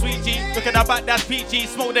sweet taste sweet G. Look at that back, that's PG.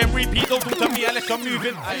 Smoke them repeat. Don't talk to me unless you're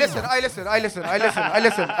moving. I listen.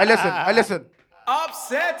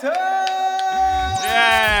 Upsetter.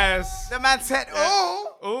 Yes. The man said,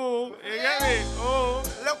 "Oh, oh, you get me? Oh,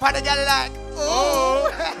 look for the girl like, oh."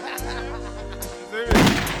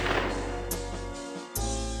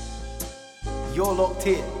 You're locked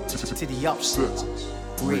in to the Upset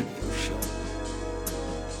Radio Show.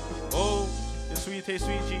 Oh, the sweet taste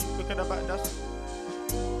sweet G. Look at that back, that's.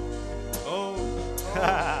 Oh.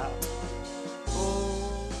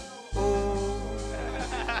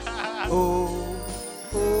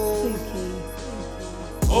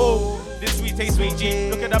 Oh, this sweet taste sweet G.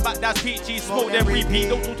 Look at the back, that's peachy. Smoke them repeat.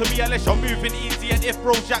 Don't talk to me unless you're moving easy. And if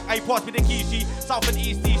bro Jack, I pass me the key G. South and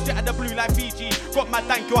east, straight at the blue like Fiji. Got my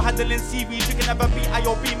dank, you're handling seaweed. You can never be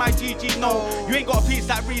IOB, my GG. No, you ain't got a piece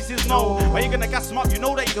like Reese's. No, why you gonna gas them up? You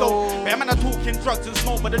know that you don't. But I'm not talking drugs and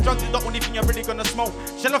smoke, but the drugs is the only thing you're really gonna smoke.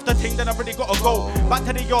 Shell off the thing, then I really gotta go. Back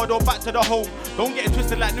to the yard or back to the home. Don't get it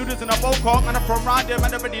twisted like noodles in a bowl car. Man, I'm from round there,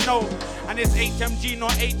 man, I already know. And it's HMG,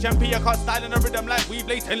 not HMP. I can't style in a rhythm like we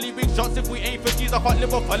blatantly big shots. If we ain't for G's, I can't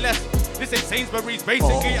live up for less. This ain't Sainsbury's,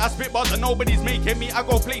 basically. I spit bars and nobody's making me. I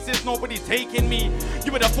go places, nobody's taking me.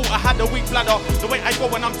 You would have thought I had a weak bladder. The way I go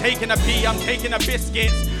when I'm taking a pee, I'm taking a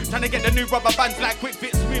biscuits. Trying to get the new rubber bands like quick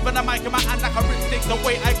fits. Smooth on the mic in my hand like a ripstick. The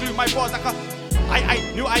way I glue my bars like a... I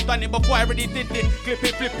knew I'd done it before I already did it. Clip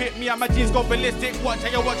it, flip it, me and my jeans go ballistic. Watch how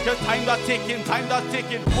you watch, cause time does ticking,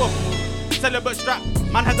 Woof. Celibate strap,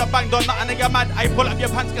 man has a banged on nothing and you're mad. I pull up your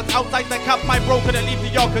pants cause outside the cab my bro couldn't leave the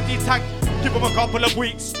yard cause he's tagged. Give him a couple of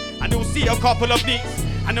weeks and he'll see a couple of leaks.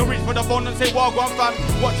 And he'll reach for the phone and say, well gone fam,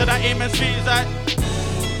 what should I aim and speed is that?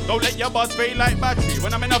 Don't let your buzz fade like battery.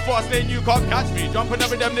 When I'm in a fast lane, you can't catch me. Jumping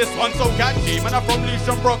over them, this one's so catchy. Man, I'm from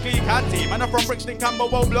Lucian, Broccoli, Catty. Man, I'm from Brixton,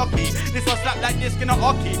 Camberwell, Blocky. This one slap like this in a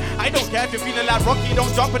hockey. I don't care if you're feeling like Rocky.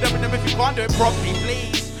 Don't jump with them if you can't do it properly,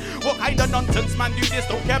 please. What kind of nonsense, man, do this?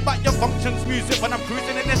 Don't care about your functions, music. When I'm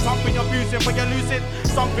cruising in this something, you're musing, but you're losing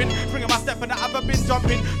something. Bringing my step and I haven't been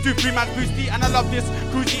jumping. 2-3 man boosty, and I love this.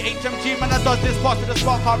 Cruisy HMG, man, I does this. Pass with the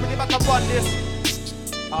spark, I'm really about to run this.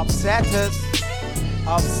 Upsetters.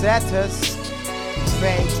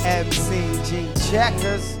 Fake MCG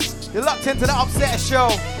checkers. You're locked into the Upsetter Show.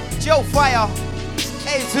 Joe Fire.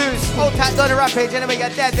 Hey Zeus. Old Tight Donny Rampage. Anyway, you're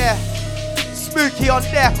dead there. Spooky on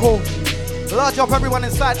Deco. Large up everyone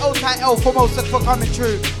inside. Old Tight L for most for coming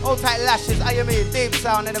true. Old Tight Lashes. I mean, Deep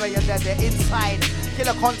Sound. Anyway, you're dead there. Inside.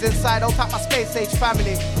 Killer Cons inside. Old Tight my Space Age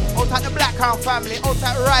family. Old Tight the Black Crown family. Old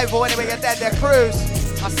Tight Rival. Anyway, you're dead there. Cruise.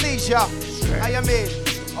 I see ya. I mean.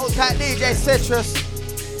 Old Tight DJ Citrus.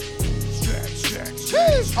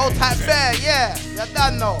 Old Tight Bear, yeah, you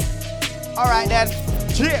done know. Alright then,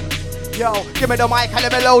 yeah. Yo, give me the mic and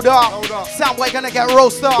let me load up. Soundboy gonna get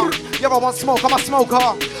roasted up. You ever want smoke? I'm a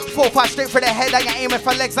smoker. 4-5 straight for the head, I ain't aiming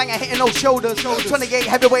for legs, I ain't hitting no shoulders. 28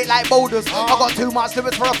 heavyweight like boulders. I got too much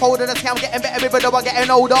lyrics for a folder. The scam getting better, every I'm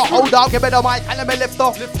getting older. Hold up, give me the mic and let me lift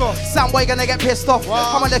off. Soundboy gonna get pissed off.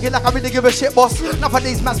 I'm looking like I really give a shit, boss. Enough of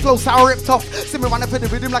these man's flow sound ripped off. See me running for the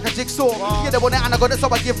rhythm like a jigsaw. Yeah, they want it and I got it, so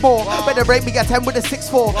I give more. Better break me a 10 with a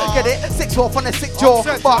 6-4. Get it? 6-4 from the 6 jaw.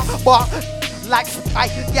 But like,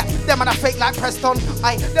 yeah, them man a fake like Preston.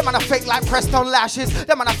 Them man a fake like Preston lashes.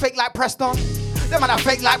 Them man a fake like Preston. Them man a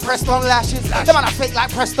fake like Preston lashes. Them man a fake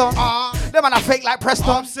like Preston. Them man a fake like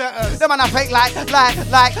Preston. Them man a fake like. Them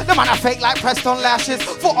man a fake like Preston lashes.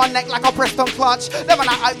 Foot on neck like a Preston clutch. Them man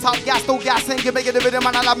a hyped up gas, still gassing. Give me the video,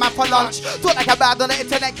 man, I love man for lunch. Talk like a bad on the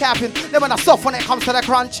internet capping. Them man a soft when it comes to the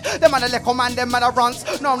crunch. Them man a little man, them man a runs.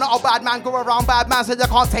 No, I'm not a bad man, go around bad man, so you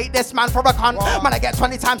can't take this man for a cunt. Man, I get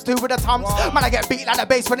 20 times 2 with the tums. Man, I get beat like the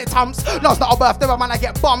bass when it tumps. No, it's not a birthday, but man, I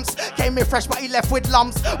get bumps. Came in fresh, but he left with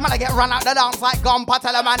lumps. Man, I get run out the dance like gum. I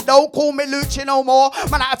tell a man, don't call me Lucci no more.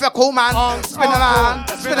 Man, I have a cool man. Spin a man,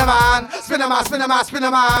 spin a man, spin a man, spin a man, spin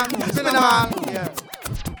a man, spin a man. Yeah.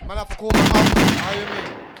 Man, I have a cool man.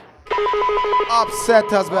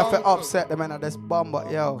 Upsetters, we have to upset the man of this bum,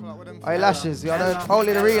 but yo. Eyelashes, you know,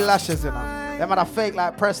 only the real lashes, you know. Them man are fake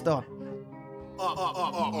like Preston.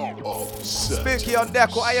 Spooky on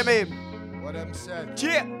deck, what I mean? What them said?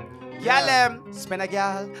 Yeah. Gal, spin a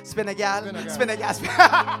gal, spin a gal, spin a gal, spin a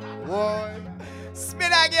gal.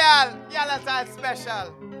 Spin a gal, Galentine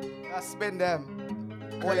special. Just spin them.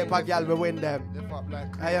 Only if a gal will win them.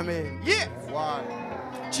 I mean, yeah. Why?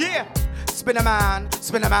 Yeah.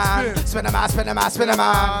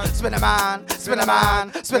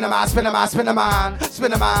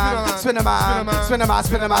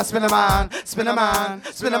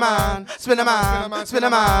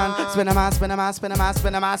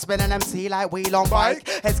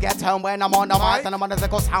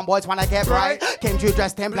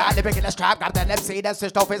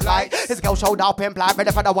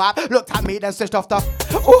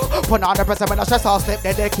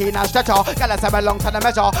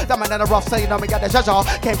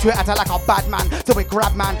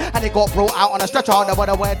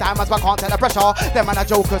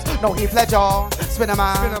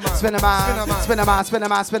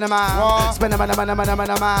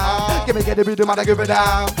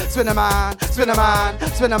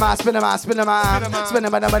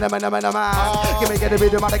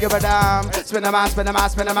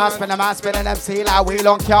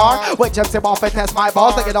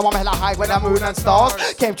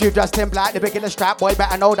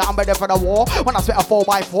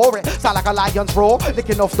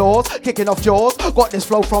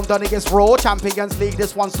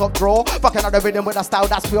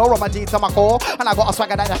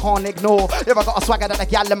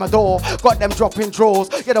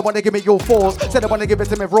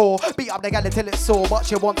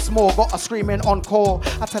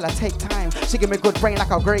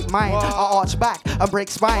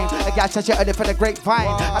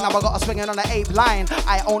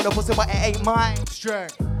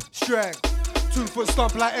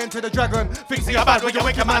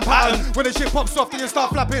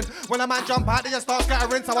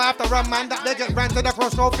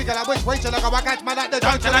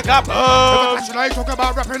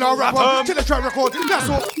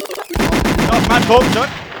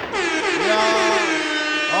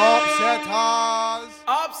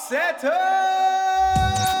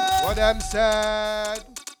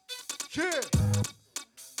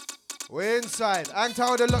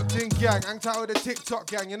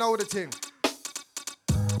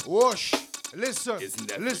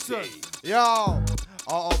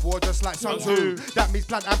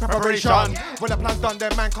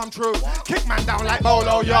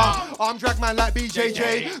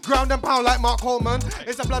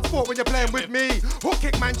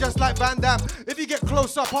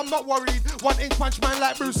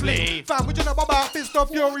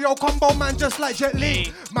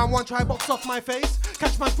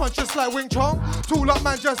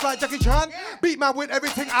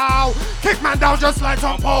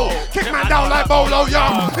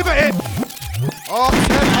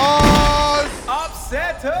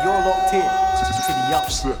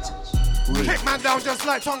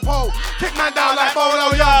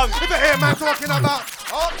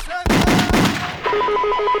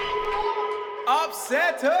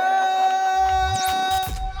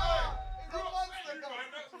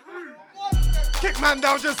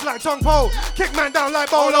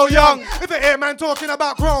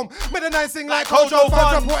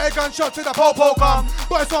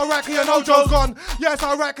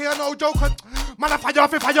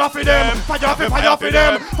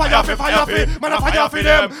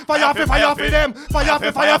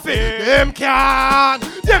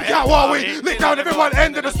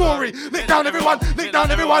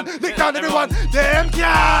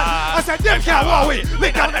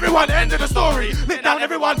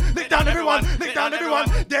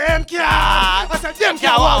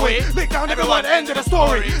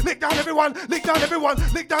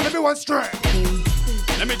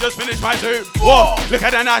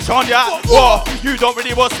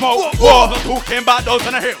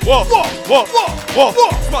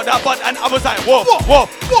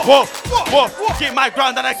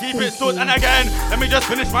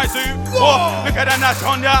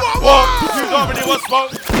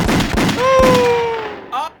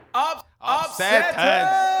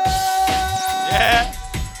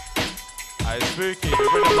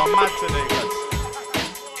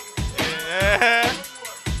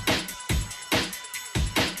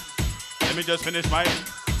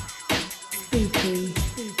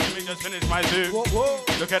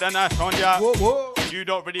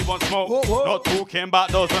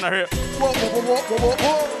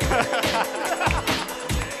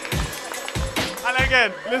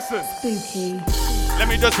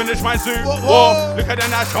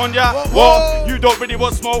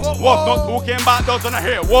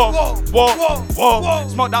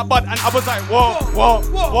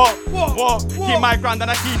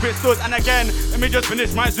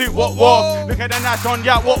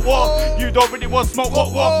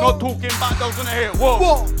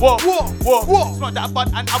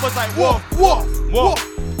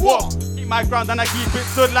 my ground and I keep it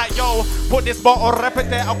stood like yo. Put this bottle, rep it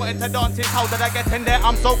there. I got into dancing. How did I get in there?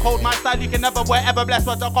 I'm so cold, my style you can never wear. Ever blessed,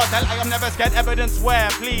 but I can't tell. I am never scared. Evidence where,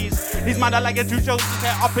 please. These man are like a two shows.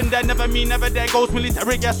 Up in there, never me, never there. Goes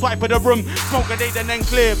military, get swipe for the room. Smoke a day, then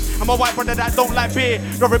clear. I'm a white brother that don't like beer.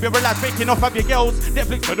 Don't be relaxed, making off of your girls.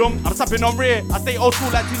 Netflix for them. I'm sapping on rear. I stay old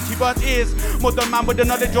school like Tinchy Bird's ears. Modern man with the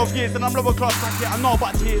knowledge of years, and I'm lower class bracket. I know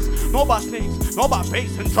about tears, know about snakes, know about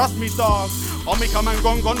bass, and trust me, dog. I'll make a man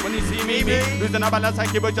gone when you see me. Losing a balance, I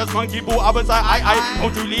keep it just monkey boo. I was I.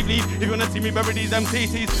 Don't you leave. If you wanna see me, bury these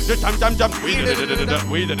MCCs. Just jump. We get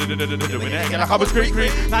like I was creek.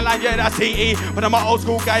 Nah, yeah, that's CE. But I'm an old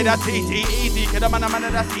school guy, that's easy. Kid, I'm a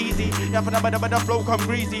man, that's easy. Yeah, for the flow come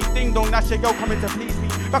greasy. Ding dong, that shit go coming to please me.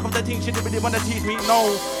 Back of the thing, she didn't really wanna tease me.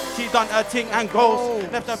 No, she done her thing and goes.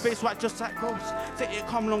 Left her face white just like ghost. Say it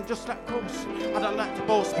come long just like ghost. I don't like to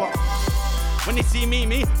boast, but when they see me,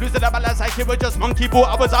 losing the balance, I keep it just monkey boo.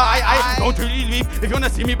 I was I. Don't really leave. If you wanna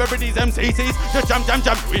see me, bury these MCCs. Just jump.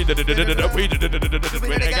 We did again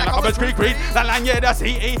like I was creek. That line, yeah, that's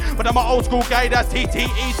EE. But I'm an old school guy, that's TT.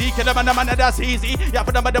 Easy. Kill them and the man, that's easy. Yeah,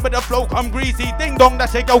 for the flow come greasy. Ding dong,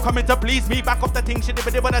 that shit go coming to please me. Back off the thing, she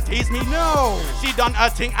didn't wanna tease me. No, she done her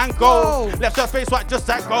thing and goes. Left her face white just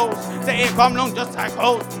like goes. Say it come long just like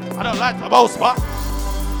goes. I don't like to boast, but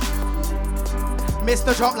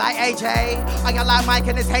Mr. Drop like AJ. I got like Mike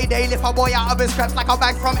in his heyday. Lift a boy out of his scraps like a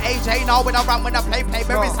bag from AJ. Now when I run, when I play,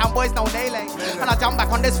 bury some boys, no naylay. And I jump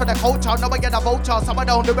back on this for the culture. Now I get a vulture. Some I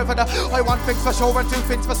don't do it for the one thing's for sure and two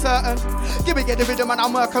things for certain. Give me the rhythm and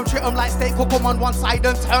I'm working. Treat them like steak, cook them on one side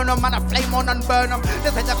and turn them. Man, I flame on and burn them.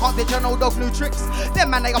 They say they can't teach no dog new tricks.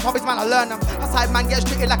 Them man, they got hobbies, man, I learn them. A side man gets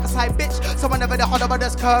treated like a side bitch. So whenever they're hot, I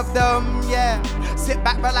just curve them, yeah. Sit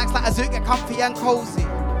back, relax like a zoo, get comfy and cozy.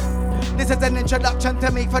 This is an introduction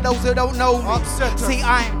to me for those who don't know me. See,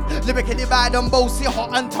 I'm lyrically bad and bossy,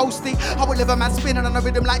 hot and toasty. I will live a man spinning on a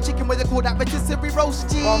rhythm like chicken with a call that rotisserie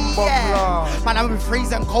roasty. Yeah. Man, I'm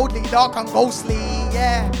freezing coldly, dark and ghostly.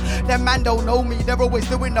 Yeah. Them man don't know me, they're always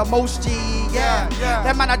doing the most G. Yeah.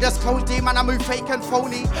 Them man are just clone D, man, I move fake and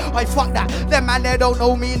phony. I fuck that. Them man, they don't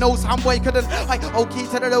know me, no some boy couldn't. I key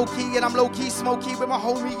to the low key, and I'm low key smoky with my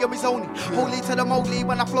homie, and he's only holy to the Mowgli.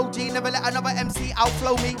 When I flow G, never let another MC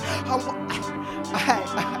outflow me.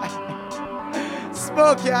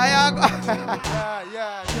 Smoke, yeah.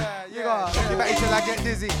 You go. Shake it back till I get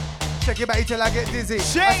dizzy. Shake it back till I get dizzy. I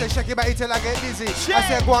say shake it back till I get dizzy. I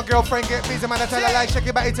say go on girlfriend get busy, man. I tell her like shake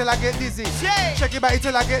it back till I get dizzy. Shake it back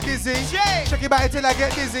till I get dizzy. Shake it back till I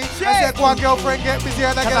get dizzy. I say go on girlfriend get busy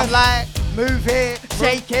and I get like move it,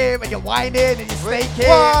 shake it, and you're whining and you snake it,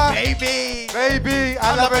 baby.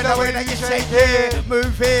 I love it the way that you shake it.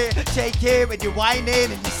 Move it, shake it, and you're whining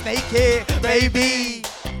and you snake it, baby.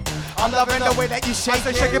 I'm loving the way that you shake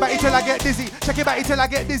it. Shake it back till I get dizzy. Shake it back till I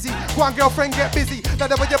get dizzy. Go on, girlfriend, get busy. Now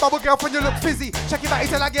the way your bubble girlfriend, you look fizzy. Shake it back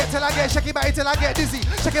till I get. Shake it back till I get dizzy.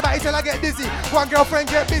 Shake it back till I get dizzy. Go on, girlfriend,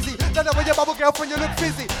 get busy. Now the way your bubble girlfriend, you look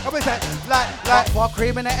fizzy. And we say like what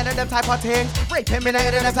cream in the end of them type of things. Rape him in the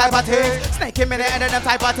end of them type of things. Snake him in the end of them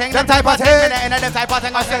type of things. Them type of thing in the end of them type of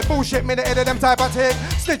thing. I said bullshit in the end of them type of thing.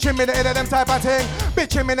 Snitch him in the end of them type of thing.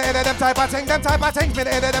 Bitch him in the end of them type of thing. Them type of things in the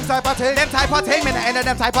end of them type of thing. Them type of thing in the end of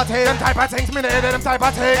them type of thing. Them type of things in the end of them type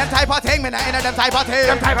of thing. Them type of thing in the end of them type of thing.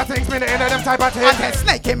 Them type of things in the end of them type of thing. I said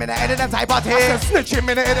snake him in the end of them type of thing. I said snitch him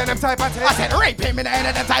in the end of them type of thing. I said rape him in the end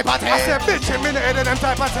of them type of thing. I said bitch him in the end of them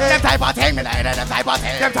type of thing. Them type of thing in the end of them type of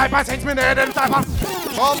thing. Them type of things in the end of them type of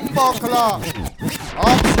Bumbuckler.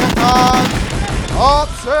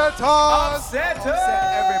 Upsetters. Upset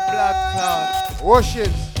every blood clot.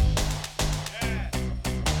 Washes.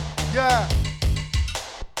 Yeah.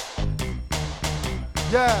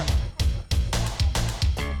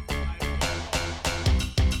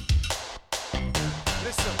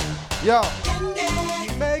 Listen. Yo. He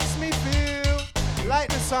makes me feel like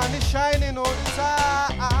the sun is shining all the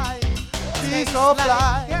time. Peace of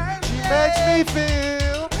light. She makes me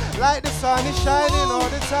feel like the sun is shining all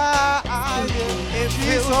the time.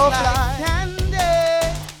 Peace of light.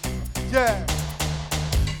 Yeah.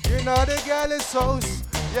 You know the girl is so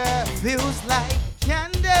feels like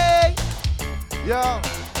candy. Yo,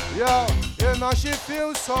 you know she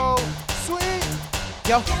feels so sweet.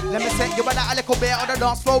 Yo, let me say you better a little bit on the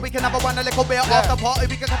dance floor. We can have a one a little bit off the party.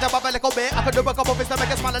 We can catch up a little bit. I can do a couple bits to make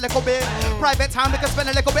it smile a little bit. Private time we can spend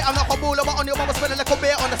a little bit. I'm not a baller, but on your mama spend a little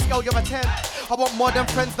bit. On the scale you're a 10. I want more than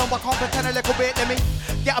friends, no I can't pretend a little bit. Let me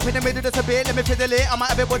get up in the middle just a bit. Let me fiddle it. I want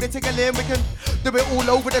everybody tickling. We can do it all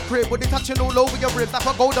over the crib. With the touching all over your ribs. That's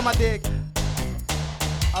what gold on my dick.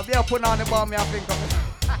 I'll be putting on the bar, me I think of it.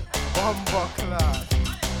 Bumbuckler.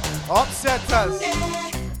 Upsetters.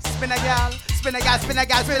 Spin a gal, spin a gal, spin a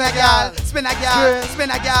gal, spin a gal, spin a gal,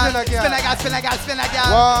 spin a gal, spin a gal, spin a gal, spin a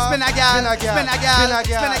gal, spin a gal, spin a gal,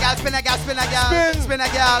 spin a gal, spin a gal, spin a gal, spin a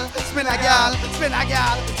gal, spin a gal, spin a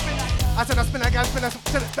gal. I said I spin a gal,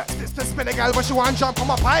 spin a gal, but she want jump on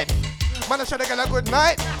my pipe. Man, I show the girl a good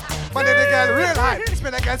night. Man, the girl real hype.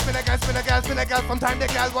 Spin a gal, spin a gal, spin a gal, spin a gal. From time the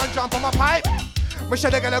girl want jump on my pipe. Me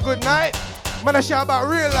show the girl a good night. Man, I share about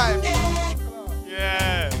real life.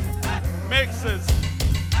 Yeah. Mixers.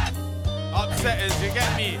 Upsetters, you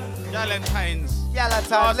get me? Galentine's.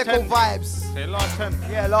 Galentine's, little vibes. Say last 10.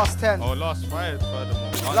 Yeah, last 10. Oh, last 5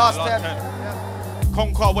 furthermore. Last 10. Yeah.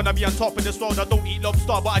 Conquer when I be on top of this world. I don't eat lobster,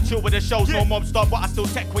 but I chill with the shells. No mobster, but I still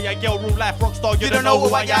tech with your girl. Real life rockstar, you don't know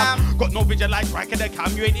who I am. Got no vision like crack in the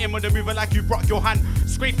cam. You ain't in with the river like you broke your hand.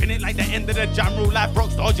 Scraping it like the end of the jam. Real life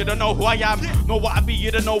rockstar, you don't know who I am. Know what I be,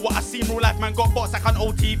 you don't know what I see. Real life man got bots like on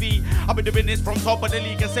OTV. I've been doing this from top of the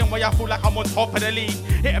league. And same way I feel like I'm on top of the league.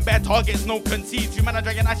 Hitting bare targets, no concedes. You man are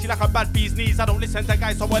dragging actually like a bad bee's knees. I don't listen to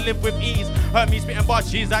guys, so I live with ease. Heard me spitting bars,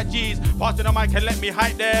 she's like G's. Passing the mic and let me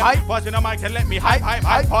hype them. Passing the mic and let me hype.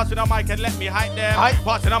 Passing the mic and let me hype them.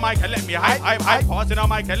 Passing the mic and let me hype. Passing the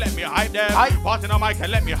mic and let me hype them. Passing the mic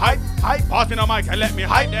and let me hype. Passing the mic and let me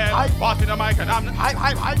hype them. Passing the mic and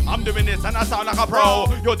I'm doing this and I sound like a pro.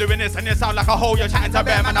 You're doing this and you sound like a hoe. You're chatting to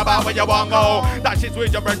bare man about where you want go. That shit's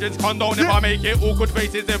with your brethren's condone. If I make it awkward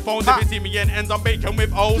faces and phones. If you see me in ends, I'm baking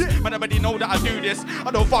with O's. Man, everybody know that I do this.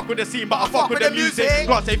 I don't fuck with the scene, but I fuck with the music.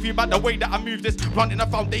 Can't say feel about the way that I move this. Planting the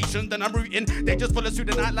foundation, then I'm rooting. They just full of suit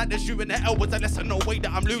and act like they're shooting their elbows. And listen, no way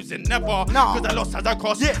that I'm losing. Never. Cause I lost as a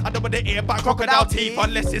cost. I don't want to ear back crocodile teeth.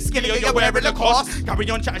 Unless it's skilly or you're wearing the cost. Carry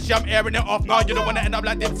on chat, I'm airing it off. Nah, you don't want to end up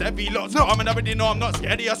like them heavy lots. No, I already know I'm not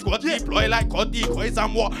scared of your squad. Deploy like COD decoys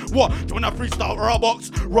and what? Do you want a freestyle or a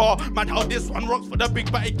box? Raw, man, how this one rocks for the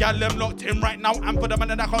big batty gal. Them locked in right now. And for the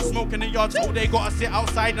man that can't smoke in the yard. So they gotta sit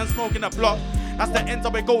outside and smoke in the block. That's the ends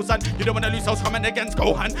of it goes and you don't wanna lose house coming against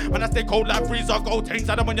Gohan. When I stay cold like freezer, go tanks.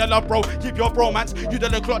 I don't want your love, bro. Keep your bromance. You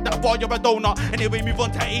don't look like that far, you're a donor. Anyway, move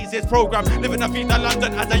on to easiest program. Living a feet in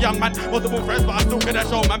London as a young man. Multiple friends, but I'm still gonna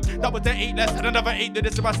show, man. That was the 8 less and another 8. Do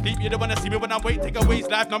this in my sleep. You don't wanna see me when I'm waiting. Take away his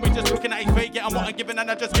life. Now we just looking at his fate. Getting what I'm giving and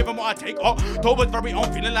I just give him what I take. Oh, Tober's very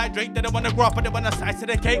own, feeling like Drake. They don't wanna grow up, but they wanna slice of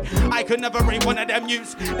the cake. I could never rate one of them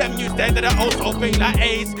youths. Them youths there that are also fake like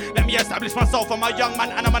A's. Let me establish myself. I'm a young man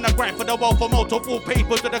and I'm on a grind for the world for multiple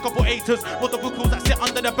papers. With a couple haters, multiple crews that sit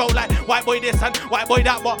under the belt like white boy this and white boy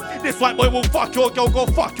that, but this white boy will fuck your girl, go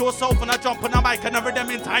fuck yourself. And I jump on the mic and I rhythm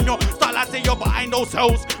in time. Yo, start like say you're behind those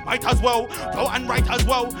cells. Might as well, flow and write as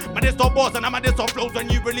well. Man, there's no bars and I'm at this on flows. When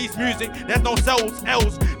you release music, there's no cells,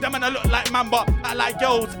 L's. Them and I look like man, but not like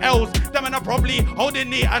girls, L's. Them and I probably holding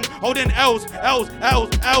knee and holding L's.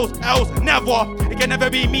 Never, it can never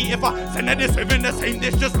be me if I send this within the same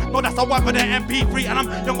dish. Just know that's a wipe for the MP3. And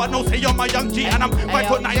I'm young, but no say you're my young G. And I'm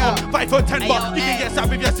 5'9" or 5'10", but you can get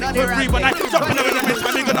stabbed if you're 6'3". When I jump in the rhythm, it's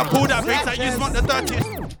time you're gonna pull that bass like you smart the dirtiest.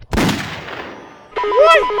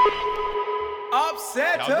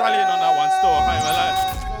 Upset. I was rallying on that one still, I can't even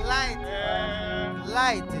lie.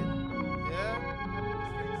 Light it.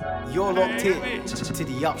 Yeah. You're locked in to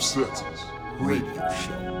the Upset Radio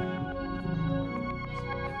Show.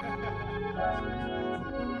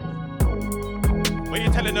 What you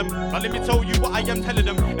telling them? But let me tell you what I am telling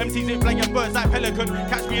them. MCs ain't flying birds like Pelican.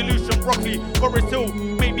 Catch me illusion, broccoli, Forest Hill.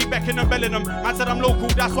 Maybe Beckham and Bellingham. Man said I'm local,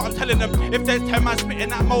 that's what I'm telling them. If there's 10 man spitting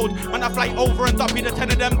that mode, man I fly over and dumpy the 10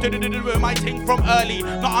 of them. Do my thing from early.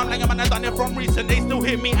 Not I'm like a man, I done it from recent. They still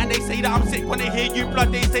hit me and they say that I'm sick. When they hear you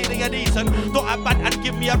blood, they say they are decent. Don't act bad and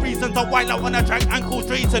give me a reason to while out on a track ankle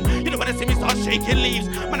straighten. You don't wanna see me start shaking leaves.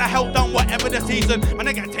 Man I held down whatever the season. Man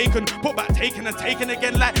I get taken, put back taken and taken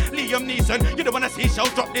again like Liam Neeson. You don't wanna see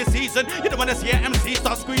shells drop this season. You don't wanna see an MC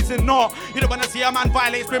start squeezing, no. You don't wanna see a man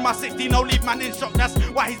violate, spring my 60, no leave man in shock. That's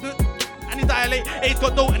why he's not. And he dilate, AIDS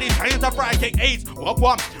got dough and he's trying to fry cake. AIDS,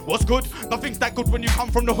 what's good? Nothing's that good when you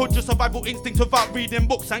come from the hood. Just survival instinct without reading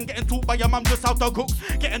books and getting taught by your mum just how to cook.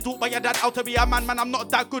 Getting taught by your dad how to be a man. Man, I'm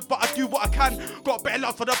not that good, but I do what I can. Got better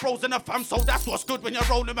love for the bros and the fam, so that's what's good when you're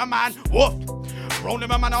rolling my man. Woof. Rolling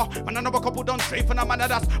my manner, man, I know a couple done straight from the manner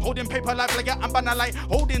that's holding paper like Flegger and banner like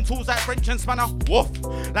holding tools like French and Spanner. Woof,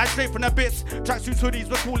 like straight from the bits. Tracksuit hoodies,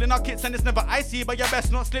 we're cool in our kits and it's never icy, but you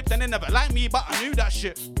best not slip. Then they never like me, but I knew that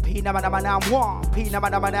shit. P-Namadam 1,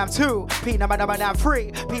 P-Namadam 2, P-Namadam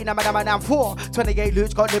 3, P-Namadam 4. 28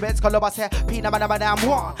 loots got limits, Columbus here. P-Namadam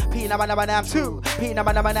 1, P-Namadam 2,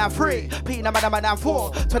 P-Namadam 3, P-Namadam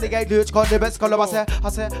 4. 28 loots got limits, Columbus here. I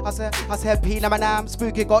said, P-Namadam.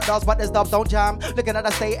 Spooky got does, but this dub don't jam. Looking at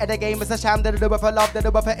the state of the game, it's a sham. They do it for love, they do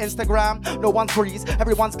it for Instagram. No one's freeze,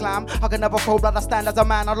 everyone's glam. I can never throw blood, I stand as a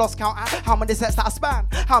man. I lost count at how many sets that I span.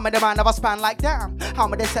 How many man have I span like damn? How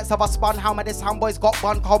many sets have I spun? How many soundboys got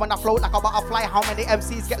bun? How when I float like a butterfly? How many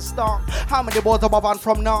MCs get stung? How many balls have I run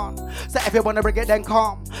from none? So if you wanna bring it, then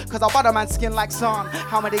come. Cause I butter man skin like sun.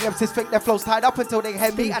 How many MCs think their flows tied up until they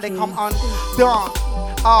hit me and they come undone?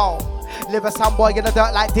 Oh. Live a sound boy in the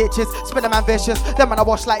dirt like ditches. Spin a man vicious. Them man I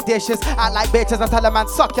wash like dishes. Act like bitches and tell a man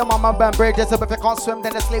suck your mama burn bridges. So if you can't swim,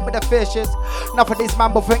 then they sleep with the fishes. None of these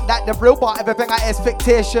man will think that the real, but everything I is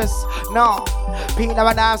fictitious. No. Peanut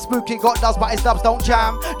and I'm spooky, got dubs, but his dubs don't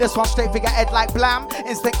jam. This one straight for your head like blam.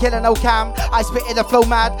 Instant killer, no cam. I spit in the flow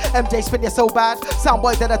mad. MJ spin it so bad. Sound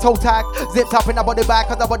boy did a toe tag. Zipped up in the body bag,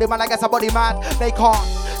 cause the body man, I guess a body mad. They can't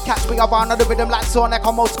catch me around on the rhythm like Sonic.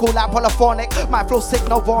 I'm old school like polyphonic. My flow sick,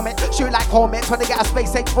 no vomit. Shoot like Hormits when they get a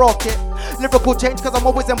space age rocket. Lyrical change cause I'm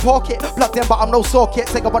always in pocket. Plugged in but I'm no socket.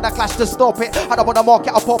 Think about the clash to stop it. I don't want to mark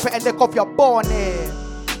it, I'll pop it and lick off your bonnet.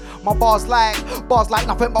 My bars like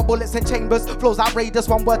nothing but bullets and chambers. Flows outrageous,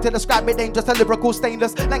 one word to describe me dangerous. A lyrical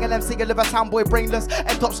stainless, like an MC, a liver soundboy brainless.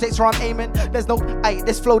 And top states where I'm aiming. There's no,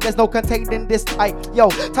 this flow, there's no containing this. Yo,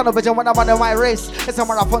 tunnel vision when I'm running my race. It's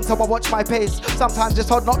somewhere I fun, so I watch my pace. Sometimes it's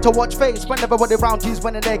hard not to watch face. When everybody around you's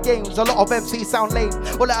winning their games. A lot of MCs sound lame.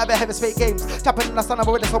 All I ever have is fake games. Tapping in the sun, I'm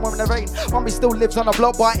with somewhere in the rain. Mommy still lives on a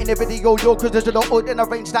block, but in the video, you're cause you don't in a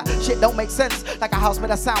range. That shit don't make sense. Like a house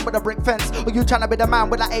with a sound with a brick fence. Or you trying to be the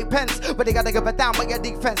man with like 8 pence. But they gotta give it down by your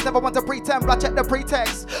defense. Never want to pretend, but I check the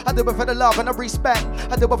pretext. I do it for the love and the respect.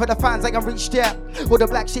 I do it for the fans I can reach yet. All the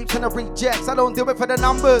black sheeps and the rejects. I don't do it for the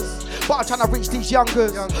numbers, but I'm trying to reach these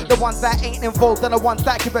youngers. The ones that ain't involved and the ones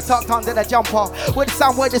that keep it tucked under the jumper. With the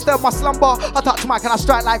sound where disturb my slumber. I touch mic and I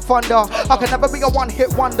strike like thunder. I can never be a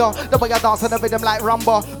one-hit wonder. The way I dance and the rhythm like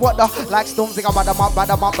rumba. What the? Like Stormzy, I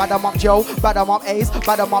bad 'em up, Joe. Bad 'em up Ace,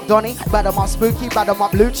 bad 'em up Donny. Bad 'em up Spooky, bad 'em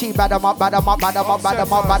up Lucci. Bad 'em up, bad 'em up, bad 'em up, bad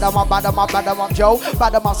 'em up, bad 'em up, bad 'em up, bad 'em up Joe.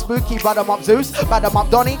 Bad 'em up Spooky, bad 'em up Zeus. Bad 'em up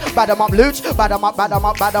Donny, bad 'em up Luch. Bad 'em up, bad 'em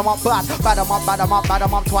up, bad 'em up Bad. Bad 'em up, bad 'em up, bad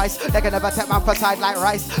 'em up twice. They can never take man for side like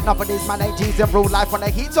rice. None of these man ain't G's in real life. When the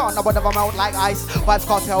heat's on, no one ever melt like ice. Vibes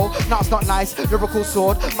cartel, no it's not nice. Lyrical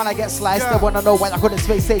sword, man I get sliced. They wanna know why I couldn't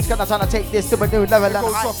space age. Cause I'm trying to take this to a new level. It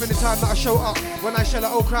goes off in the time that I show up. When I shell a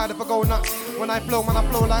whole crowd if I go nuts. When I flow, man I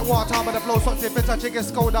flow like water. But the flow sucks if it's a chicken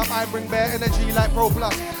scold up. I bring bare energy like Pro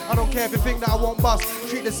Plus. I don't care if you think that I won't bust.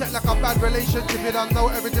 Treat the set like a bad relationship. You don't know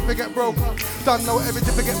everything to get broke. Don't know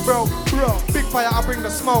everything to get broke. Bro, big fire, I bring the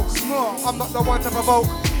smoke. I'm not the one to provoke.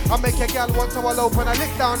 I make a gal once a while open. I lick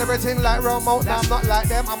down everything like remote. Now I'm not like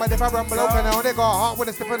them. I'm a different rumble open. Now they got heart when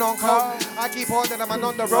it's stepping on coke. I keep holding them and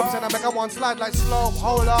on the ropes and I make a one slide like slow.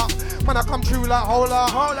 Hold up. When I come true like hold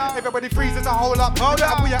up. Everybody freezes a hold up. Hold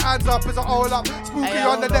up. Put your hands up, it's a hold up. Spooky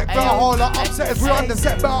on the deck, better hold up. Upset is we on the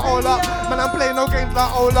set, better hold up. Man, I'm playing no games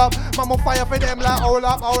like hold up. Man, on fire for them like hold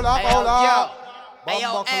up, hold up, hold up. Hey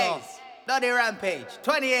yo, Ace, Bloody Rampage,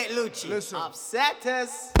 28 Lucci. Listen. Upset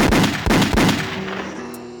us.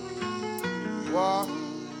 What?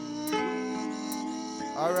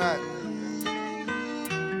 Alright.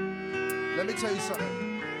 Let me tell you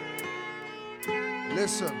something.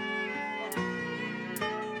 Listen.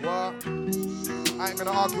 What? I ain't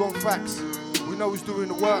gonna argue on facts. We know who's doing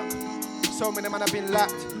the work. So many men have been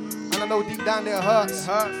lapped. And I know deep down there it hurts.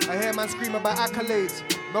 I hear man scream about accolades.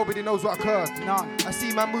 Nobody knows what occurred. None. I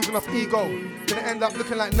see man moving off ego. Gonna end up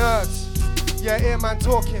looking like nerds. Yeah, hear man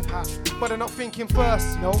talking, but they're not thinking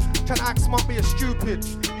first. No. Trying to act smart, but you're stupid.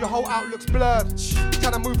 Your whole outlook's blurred.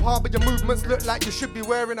 Trying to move hard, but your movements look like you should be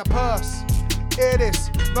wearing a purse. Hear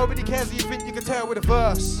this. Nobody cares if you think you can tell with a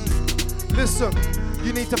verse. Listen,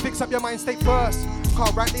 you need to fix up your mind state first.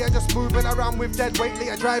 Can't rightly, I'm just moving around with dead weight,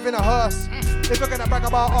 later driving a hearse. If you're gonna brag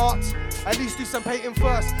about art, at least do some painting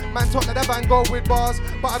first. Man talk like the Van Gogh with bars,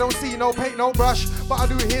 but I don't see no paint, no brush. But I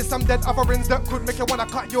do hear some dead offerings that could make you wanna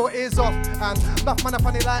cut your ears off. And enough man are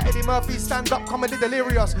funny like Eddie Murphy, stand up comedy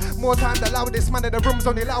delirious. More time the loudest man in the room's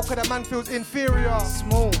only loud cause the man feels inferior.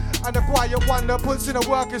 Small. And the quiet one that puts in the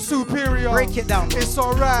work is superior. Break it down. It's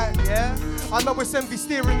alright. Yeah. I know it's envy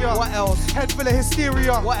steering ya. What else? Head full of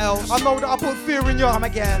hysteria. What else? I know that I put fear in ya. Come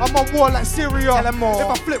again. I'm on war like Syria. Tell 'em more. If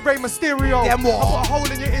I flip Rey Mysterio, Then more. I put a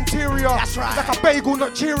hole in your interior. That's right. Like a bagel,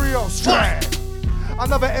 not Cheerio. Straight.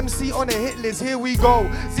 Another MC on the hit list, here we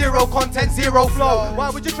go. Zero content, zero flow. Why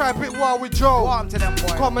would you try to pit war with Joe? Warm to them,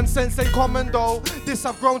 boy. Common sense ain't common though. This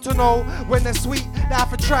I've grown to know. When they're sweet, they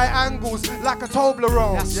have to try angles like a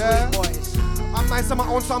Toblerone. That's yeah? sweet, boys. I'm nice on my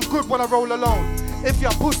own, so I'm good when I roll alone. If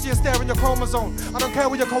you're a pussy, you're staring your chromosome. I don't care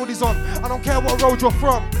what your code is on. I don't care what road you're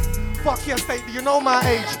from. fuck your state, do you know my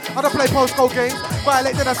age? I don't play postcode games,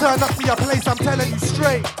 violate then I turn up to your place, I'm telling you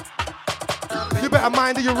straight. You better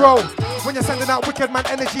mind your role. When you're sending out wicked man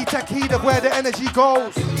energy, take heed of where the energy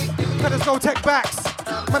goes. Cause there's no take backs.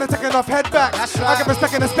 Man, I take enough head back. Right. I give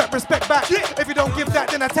respect and a step respect back. Yeah. If you don't give that,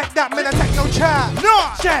 then I take that. Man, I take no chat.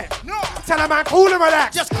 No. Shit. No. Tell a man cool and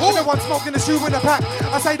relax. Just cool. Everyone smoking the shoe in the pack.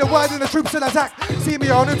 I say the word and the troops in attack. See me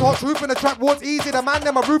on the talk truth in the track. What's easy? The man,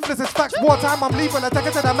 them are ruthless as facts. Wartime, I'm leaving. I take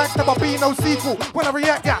it to the max. Never be no sequel. When I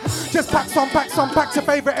react, yeah. Just packs on packs on packs. Your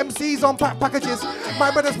favorite MCs on pack packages. My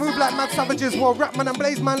brothers move like mad savages. Well, rap man and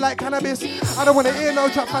blaze man like cannabis. I don't want to hear no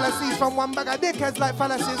trap fallacies from one bag of dickheads like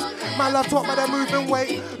fallacies. Man love talk by the moving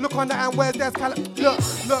weight. Look on the and where's their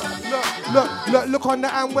look on the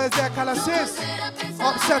and where's their calasis.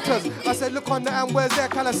 Upsetters. I said look on the and where's their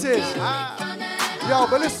calasis. Yo,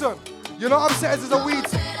 but listen. You know upsetters is a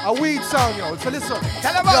weed sound, yo. So listen.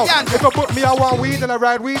 Tell about yo, if I put me, I want weed and I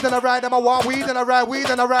ride weed and I ride them, I want weed and I ride weed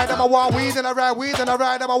and I ride them, I want weed and I ride weed and I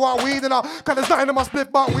ride them, I want weed and I cause there's nothing in my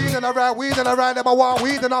split but weed and I ride weed and I ride them, I want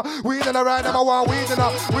weed and I weed and I ride them, I want weed and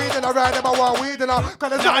I weed and I ride them, I want weed and I cause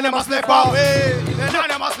there's nothing in my split but weed. There's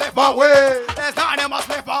nothing in my slip but weed. There's nothing in my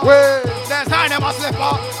slip but weed. There's nothing in my slip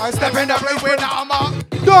but I step in the place with now I'm up.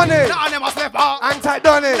 Done it. Nothing in my slip but hang tight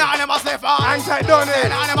done it. Nothing in my slip but hang tight done it.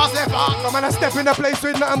 Nothing in my slip but come on I step in the place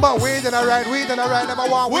with nothing but weed and I ride weed and I ride them I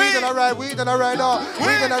want weed and I ride weed and I ride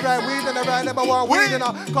weed and I ride weed and I ride them I want weed and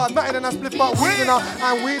I cause nothing and I split but weed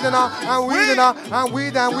and weed and weed and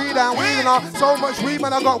weed and weed and weed and so much weed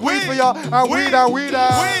man I got weed for ya and weed and weed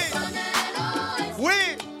and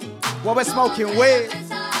weed. What we're smoking weed,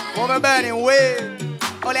 what we're burning weed,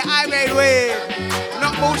 all the high grade weed,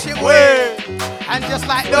 not bullshit weed. And just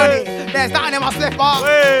like Donny, there's nothing in my slipper.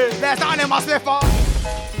 There's nothing in my slipper.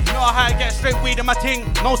 You know how I get straight weed in my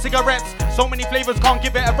ting, no cigarettes. So many flavors, can't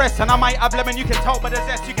give it a rest. And I might have lemon, you can tell by the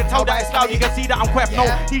zest. You can tell that it's loud, you can see that I'm queff. No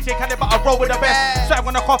DJ caliber, I roll with the best. So I'm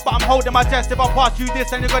gonna cough, but I'm holding my chest. If I pass you this,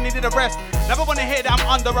 then you're gonna need a rest. Never wanna hear that I'm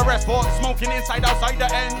under arrest for smoking inside, outside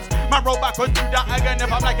the ends. Man, roll back and do that again.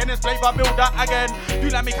 If I'm liking this flavor, build that again. You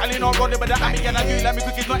let me Cali, not rolling with the Ami. And I do let me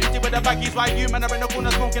cookies, not empty with the baggies. Why you men are in the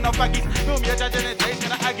corner smoking the baggies? Film your judging it, taking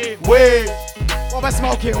the Aggie. Weed, what we're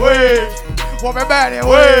smoking, weed. What we're burning,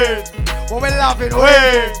 weed. What we're loving,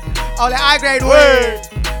 weed. All the high grade weed.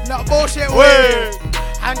 Not bullshit weed.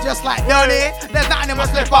 And just like Donny, there's nothing in my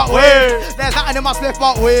slip but weed. There's nothing in my slip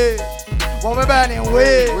but weed. What we're burning,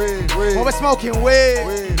 weed. What we're smoking,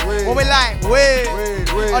 weed. What we like, weed.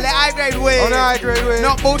 All the high grade weed. All the high grade weed.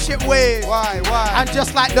 Not bullshit weed. Why? And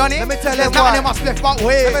just like Donny, let me tell there's nothing in my slip but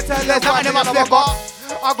weed. Let me tell there's nothing in my slip but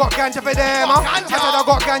I got ganja for them. I said I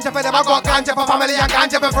got ganja for them. I got ganja for family and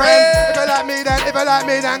ganja for friends. If you like me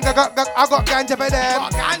then, I got ganja for them.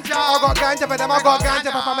 I got ganja for them. I got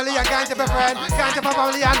ganja for family and ganja for friends. Ganja for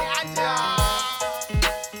family and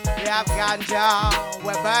we have ganja,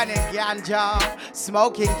 we're burning ganja,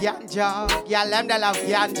 smoking ganja. Yeah, them they love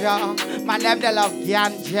ganja, man them they love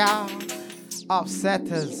ganja.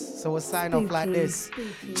 Upsetters. So we'll sign off like this.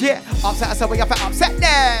 Yeah, upset, so we have to upset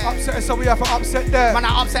them. Upset, so we have to upset them. Man,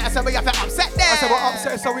 I upset, so we have to upset them. I said, we're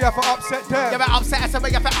upset, so we have to upset them. Yeah, we're upset, so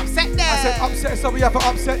we have to upset them. I said, upset, so we have to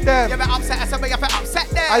upset them. Yeah, we're upset, so we have to upset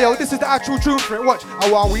them. Ayo, this is the actual truth for it. Watch.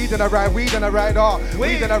 I want weed and I ride weed and I ride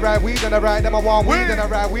weed and I ride weed and I ride them. I want weed and I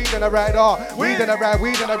ride weed and I ride weed and I ride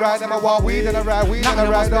weed and I ride them. I want weed and I ride weed and I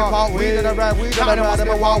ride weed and I ride weed and I ride them.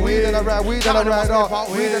 I want weed and I ride weed and I ride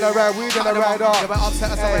weed and I ride weed and I ride Yeah, we're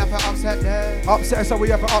upset, so we have to upset them. Upset, so we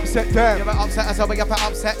have to upset them. Yeah, we're upset, so we have to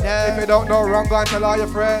upset them. If you don't know, wrong, go and tell all your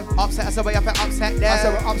friends. Upset, so we have to upset them. I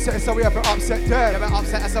said we're upset, so we have to upset them. Yeah, we're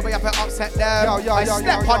upset, so we have to upset them. Yo,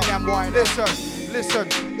 step on them, boy. Listen,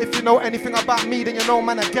 if you know anything about me, then you know,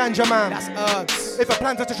 man, a ganja man. That's herbs. If a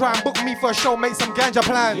planter to try and book me for a show, make some ganja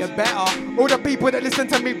plans. You better. All the people that listen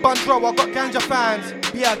to me, Bundro, I got ganja fans.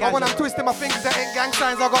 Yeah, ganja. And when I'm twisting my fingers, that ain't gang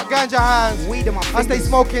signs, I got ganja hands. Weed in my fingers. I stay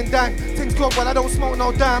smoking dank. Things good, well, I don't smoke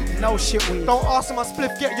no damn. No shit weed. Don't ask for my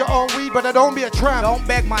spliff, get your own weed, but I don't be a tramp. Don't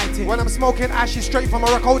beg my thing. When I'm smoking ashes straight from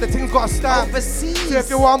Morocco, the thing's got a stamp. Overseas. See if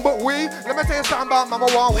you want but weed, let me tell you something about mama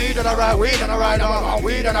want weed and I ride weed and I ride, I want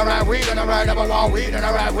weed and I ride weed and I ride, I want weed and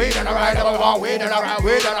I ride weed and I ride, I want weed and I ride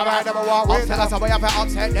weed and I ride, I want weed. Upset, so we have to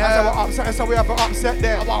upset them. I said we're upset, so we have to upset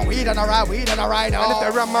them. I want weed and I ride weed and I ride. And if they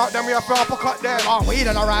run out, then we have to uppercut them. I want weed and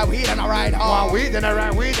and a ride, weed and a ride home. Want weed and a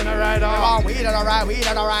ride, weed and a ride home. Want weed and a ride, weed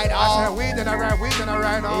and a ride home. I said weed and a ride, weed and a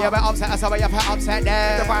ride home. You better upset us, but you better upset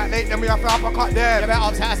them. If they violate them, we have to uppercut them. You better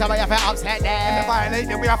upset us, but you better upset them. If they violate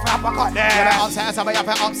them, we have to uppercut them. You better upset us, but you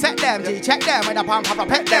better upset them. G check them with a pump, pop,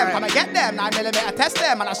 pet them. Come and get them, 9mm test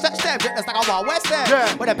them, and I stretch them. Grip this like a Wild West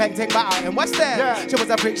them. With a painting back out in West End. She was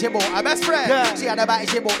a freak, she bought her best friend. She had a body,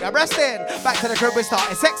 she bought her breast in. Back to the crib, we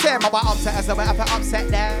started sexing. But I upset us, but I better upset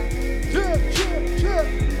them.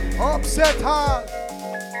 Upset her.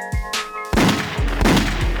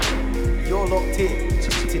 You're locked in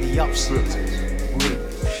to the Upset Radio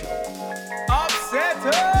Show. Upset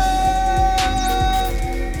her.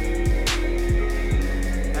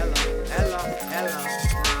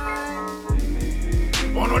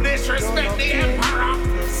 Wanna disrespect the Emperor?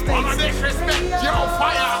 Wanna disrespect Joe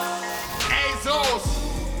Fire? Azos,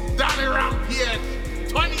 Danny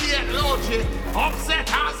Rampage, 28 Logi,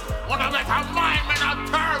 Upsetters. Wanna make a mind man and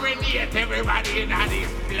terminate everybody in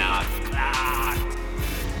this blood clot.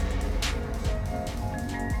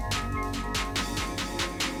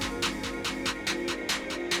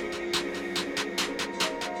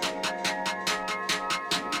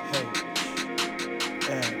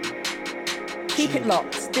 Keep it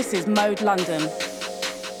locked. This is Mode London.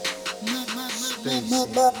 Stacey.